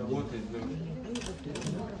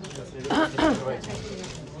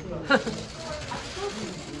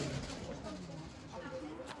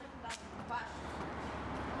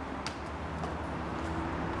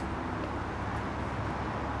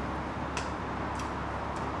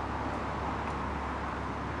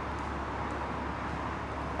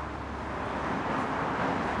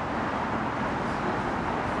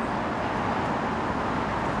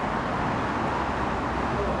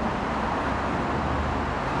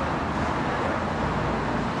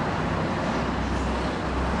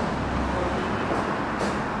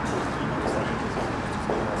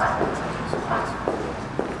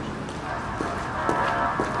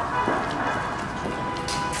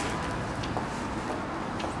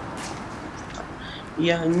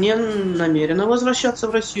 Я не намерена возвращаться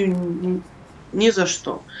в Россию ни за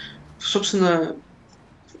что. Собственно,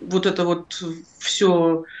 вот это вот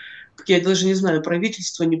все, я даже не знаю,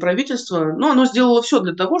 правительство, не правительство, но оно сделало все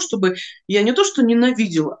для того, чтобы я не то что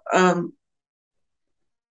ненавидела, а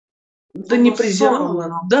да не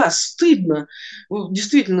презирала, да, стыдно,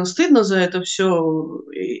 действительно стыдно за это все.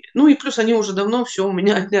 Ну и плюс они уже давно все у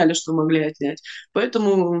меня отняли, что могли отнять.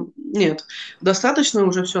 Поэтому нет, достаточно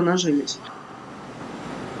уже все нажились.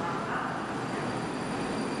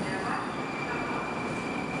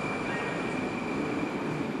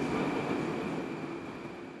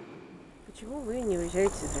 Почему вы не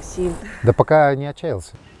уезжаете из России? Да пока не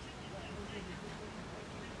отчаялся.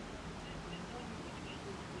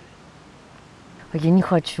 Я не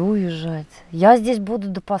хочу уезжать. Я здесь буду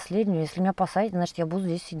до последнего. Если меня посадят, значит, я буду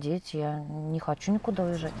здесь сидеть. Я не хочу никуда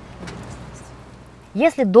уезжать.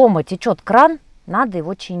 Если дома течет кран, надо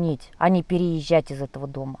его чинить, а не переезжать из этого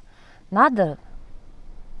дома. Надо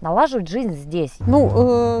налаживать жизнь здесь.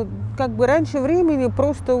 Ну, как бы раньше времени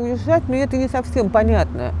просто уезжать, но это не совсем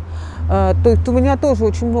понятно. То есть у меня тоже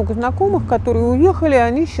очень много знакомых, которые уехали,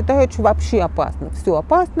 они считают, что вообще опасно, все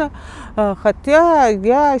опасно, хотя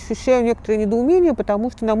я ощущаю некоторое недоумение,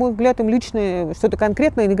 потому что, на мой взгляд, им лично что-то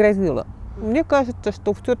конкретное не грозило. Мне кажется,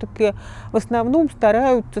 что все-таки в основном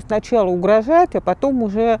стараются сначала угрожать, а потом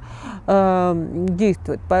уже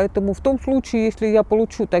действовать. Поэтому в том случае, если я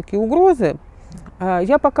получу такие угрозы,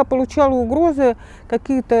 я пока получала угрозы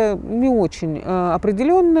какие-то не очень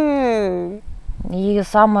определенные. И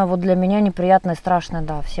самое вот для меня неприятное и страшное,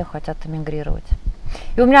 да, все хотят эмигрировать.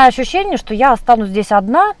 И у меня ощущение, что я останусь здесь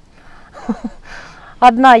одна,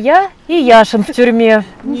 одна я и Яшин в тюрьме.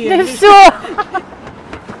 И все.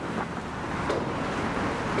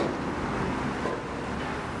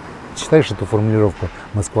 Читаешь эту формулировку: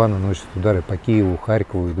 Москва наносит удары по Киеву,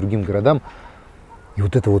 Харькову и другим городам, и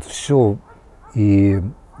вот это вот все. И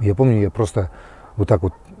я помню, я просто вот так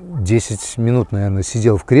вот 10 минут, наверное,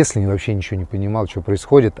 сидел в кресле и вообще ничего не понимал, что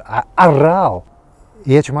происходит, а орал.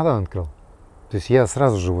 И я чемодан открыл. То есть я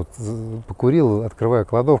сразу же вот покурил, открываю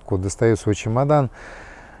кладовку, достаю свой чемодан,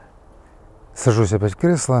 сажусь опять в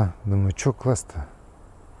кресло, думаю, что класс-то?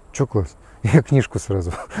 Что класс? Я книжку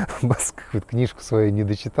сразу, книжку свою не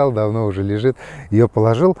дочитал, давно уже лежит, ее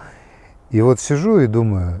положил. И вот сижу и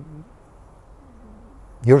думаю,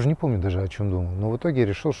 я уже не помню даже, о чем думал, но в итоге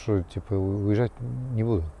решил, что типа уезжать не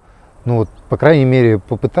буду. Ну вот, по крайней мере,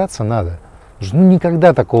 попытаться надо. Ну,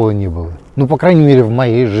 никогда такого не было. Ну, по крайней мере, в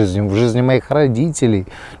моей жизни, в жизни моих родителей,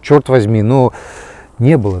 черт возьми, но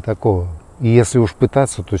не было такого. И если уж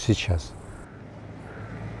пытаться, то сейчас.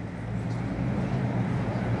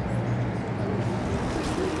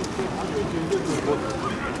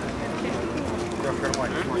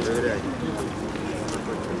 Проверяй.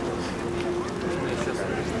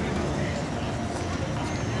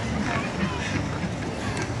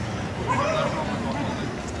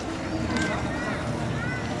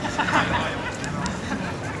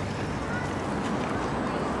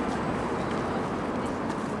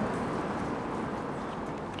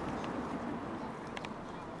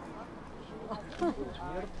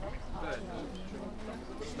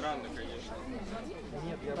 Странно, конечно.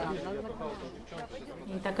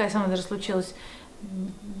 И такая со мной даже случилась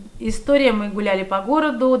история. Мы гуляли по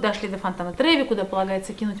городу, дошли до фонтана Треви, куда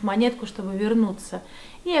полагается кинуть монетку, чтобы вернуться.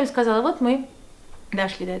 И я им сказала, вот мы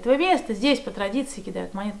дошли до этого места, здесь по традиции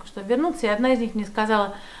кидают монетку, чтобы вернуться. И одна из них мне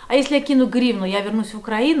сказала, а если я кину гривну, я вернусь в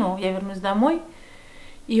Украину, я вернусь домой?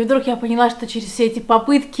 И вдруг я поняла, что через все эти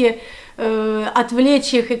попытки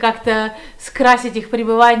отвлечь их и как-то скрасить их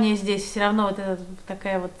пребывание здесь, все равно вот эта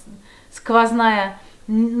такая вот сквозная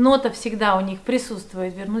нота всегда у них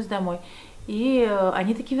присутствует, вернусь домой. И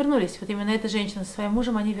они таки вернулись. Вот именно эта женщина со своим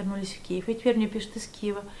мужем, они вернулись в Киев. И теперь мне пишут из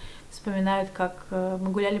Киева, вспоминают, как мы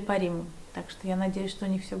гуляли по Риму. Так что я надеюсь, что у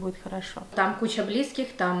них все будет хорошо. Там куча близких,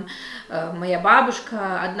 там моя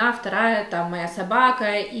бабушка, одна, вторая, там моя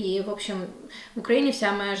собака. И, в общем, в Украине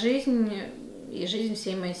вся моя жизнь и жизнь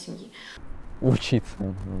всей моей семьи. Учиться.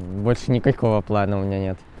 Больше никакого плана у меня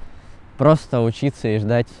нет. Просто учиться и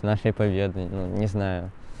ждать нашей победы. Ну, не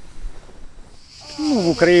знаю. Ну, в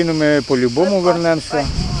Україну ми по-любому вернемося.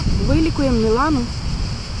 Вилікуємо Мілану,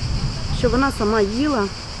 щоб вона сама їла.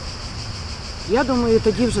 Я думаю,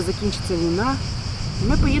 тоді вже закінчиться війна. І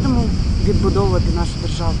ми поїдемо відбудовувати нашу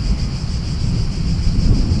державу.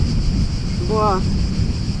 Бо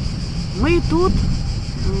ми і тут,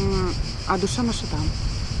 а душа наша там.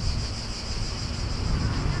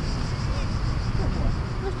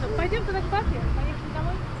 Ну что, пойдем тогда к папе? Поехали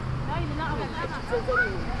домой? Да, или на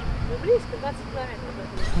близко, 20 километров.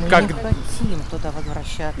 Мы Как? не хотим туда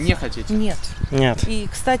возвращаться. Не хотите? Нет. Нет. И,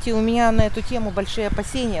 кстати, у меня на эту тему большие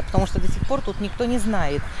опасения, потому что до сих пор тут никто не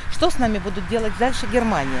знает, что с нами будут делать дальше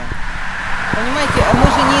Германия. Понимаете, мы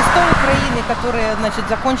же не из той Украины, которая, значит,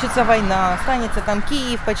 закончится война, останется там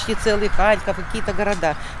Киев почти целый, Харьков и какие-то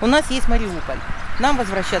города. У нас есть Мариуполь. Нам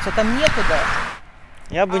возвращаться там некуда.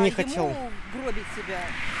 Я бы не хотел. Гробить себя.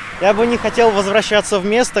 Я бы не хотел возвращаться в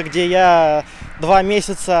место, где я 2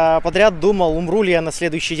 месяца подряд думал, умру ли я на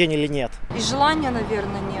следующий день или нет. И желания,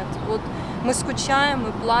 наверное, нет. Вот мы скучаем,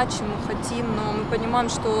 мы плачем, мы хотим, но мы понимаем,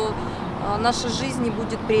 что наша жизнь не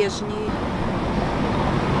будет прежней.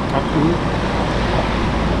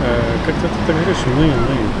 Как-то ты так говоришь,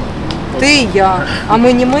 мы. Ты и я, а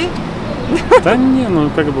мы не мы? Да не, ну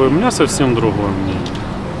как бы у меня совсем другое мнение.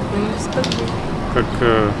 Как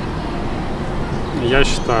я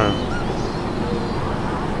считаю,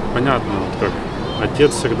 понятно, вот как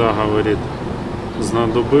отец всегда говорит,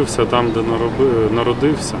 знадобився там, де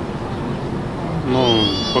народився. Но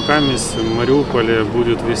пока в Мариуполе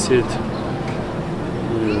будет висеть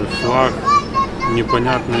флаг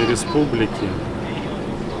непонятной республики,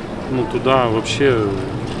 ну туда вообще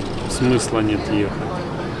смысла нет ехать.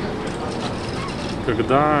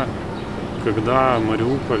 Когда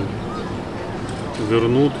Мариуполь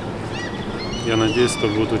вернут, я надеюсь, это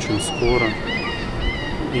будет очень скоро.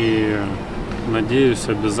 И надеюсь,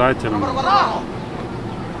 обязательно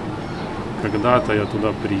когда-то я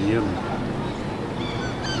туда приеду.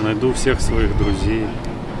 Найду всех своих друзей,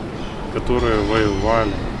 которые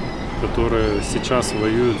воевали, которые сейчас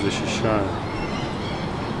воюют, защищают.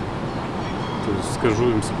 То есть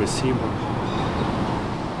скажу им спасибо.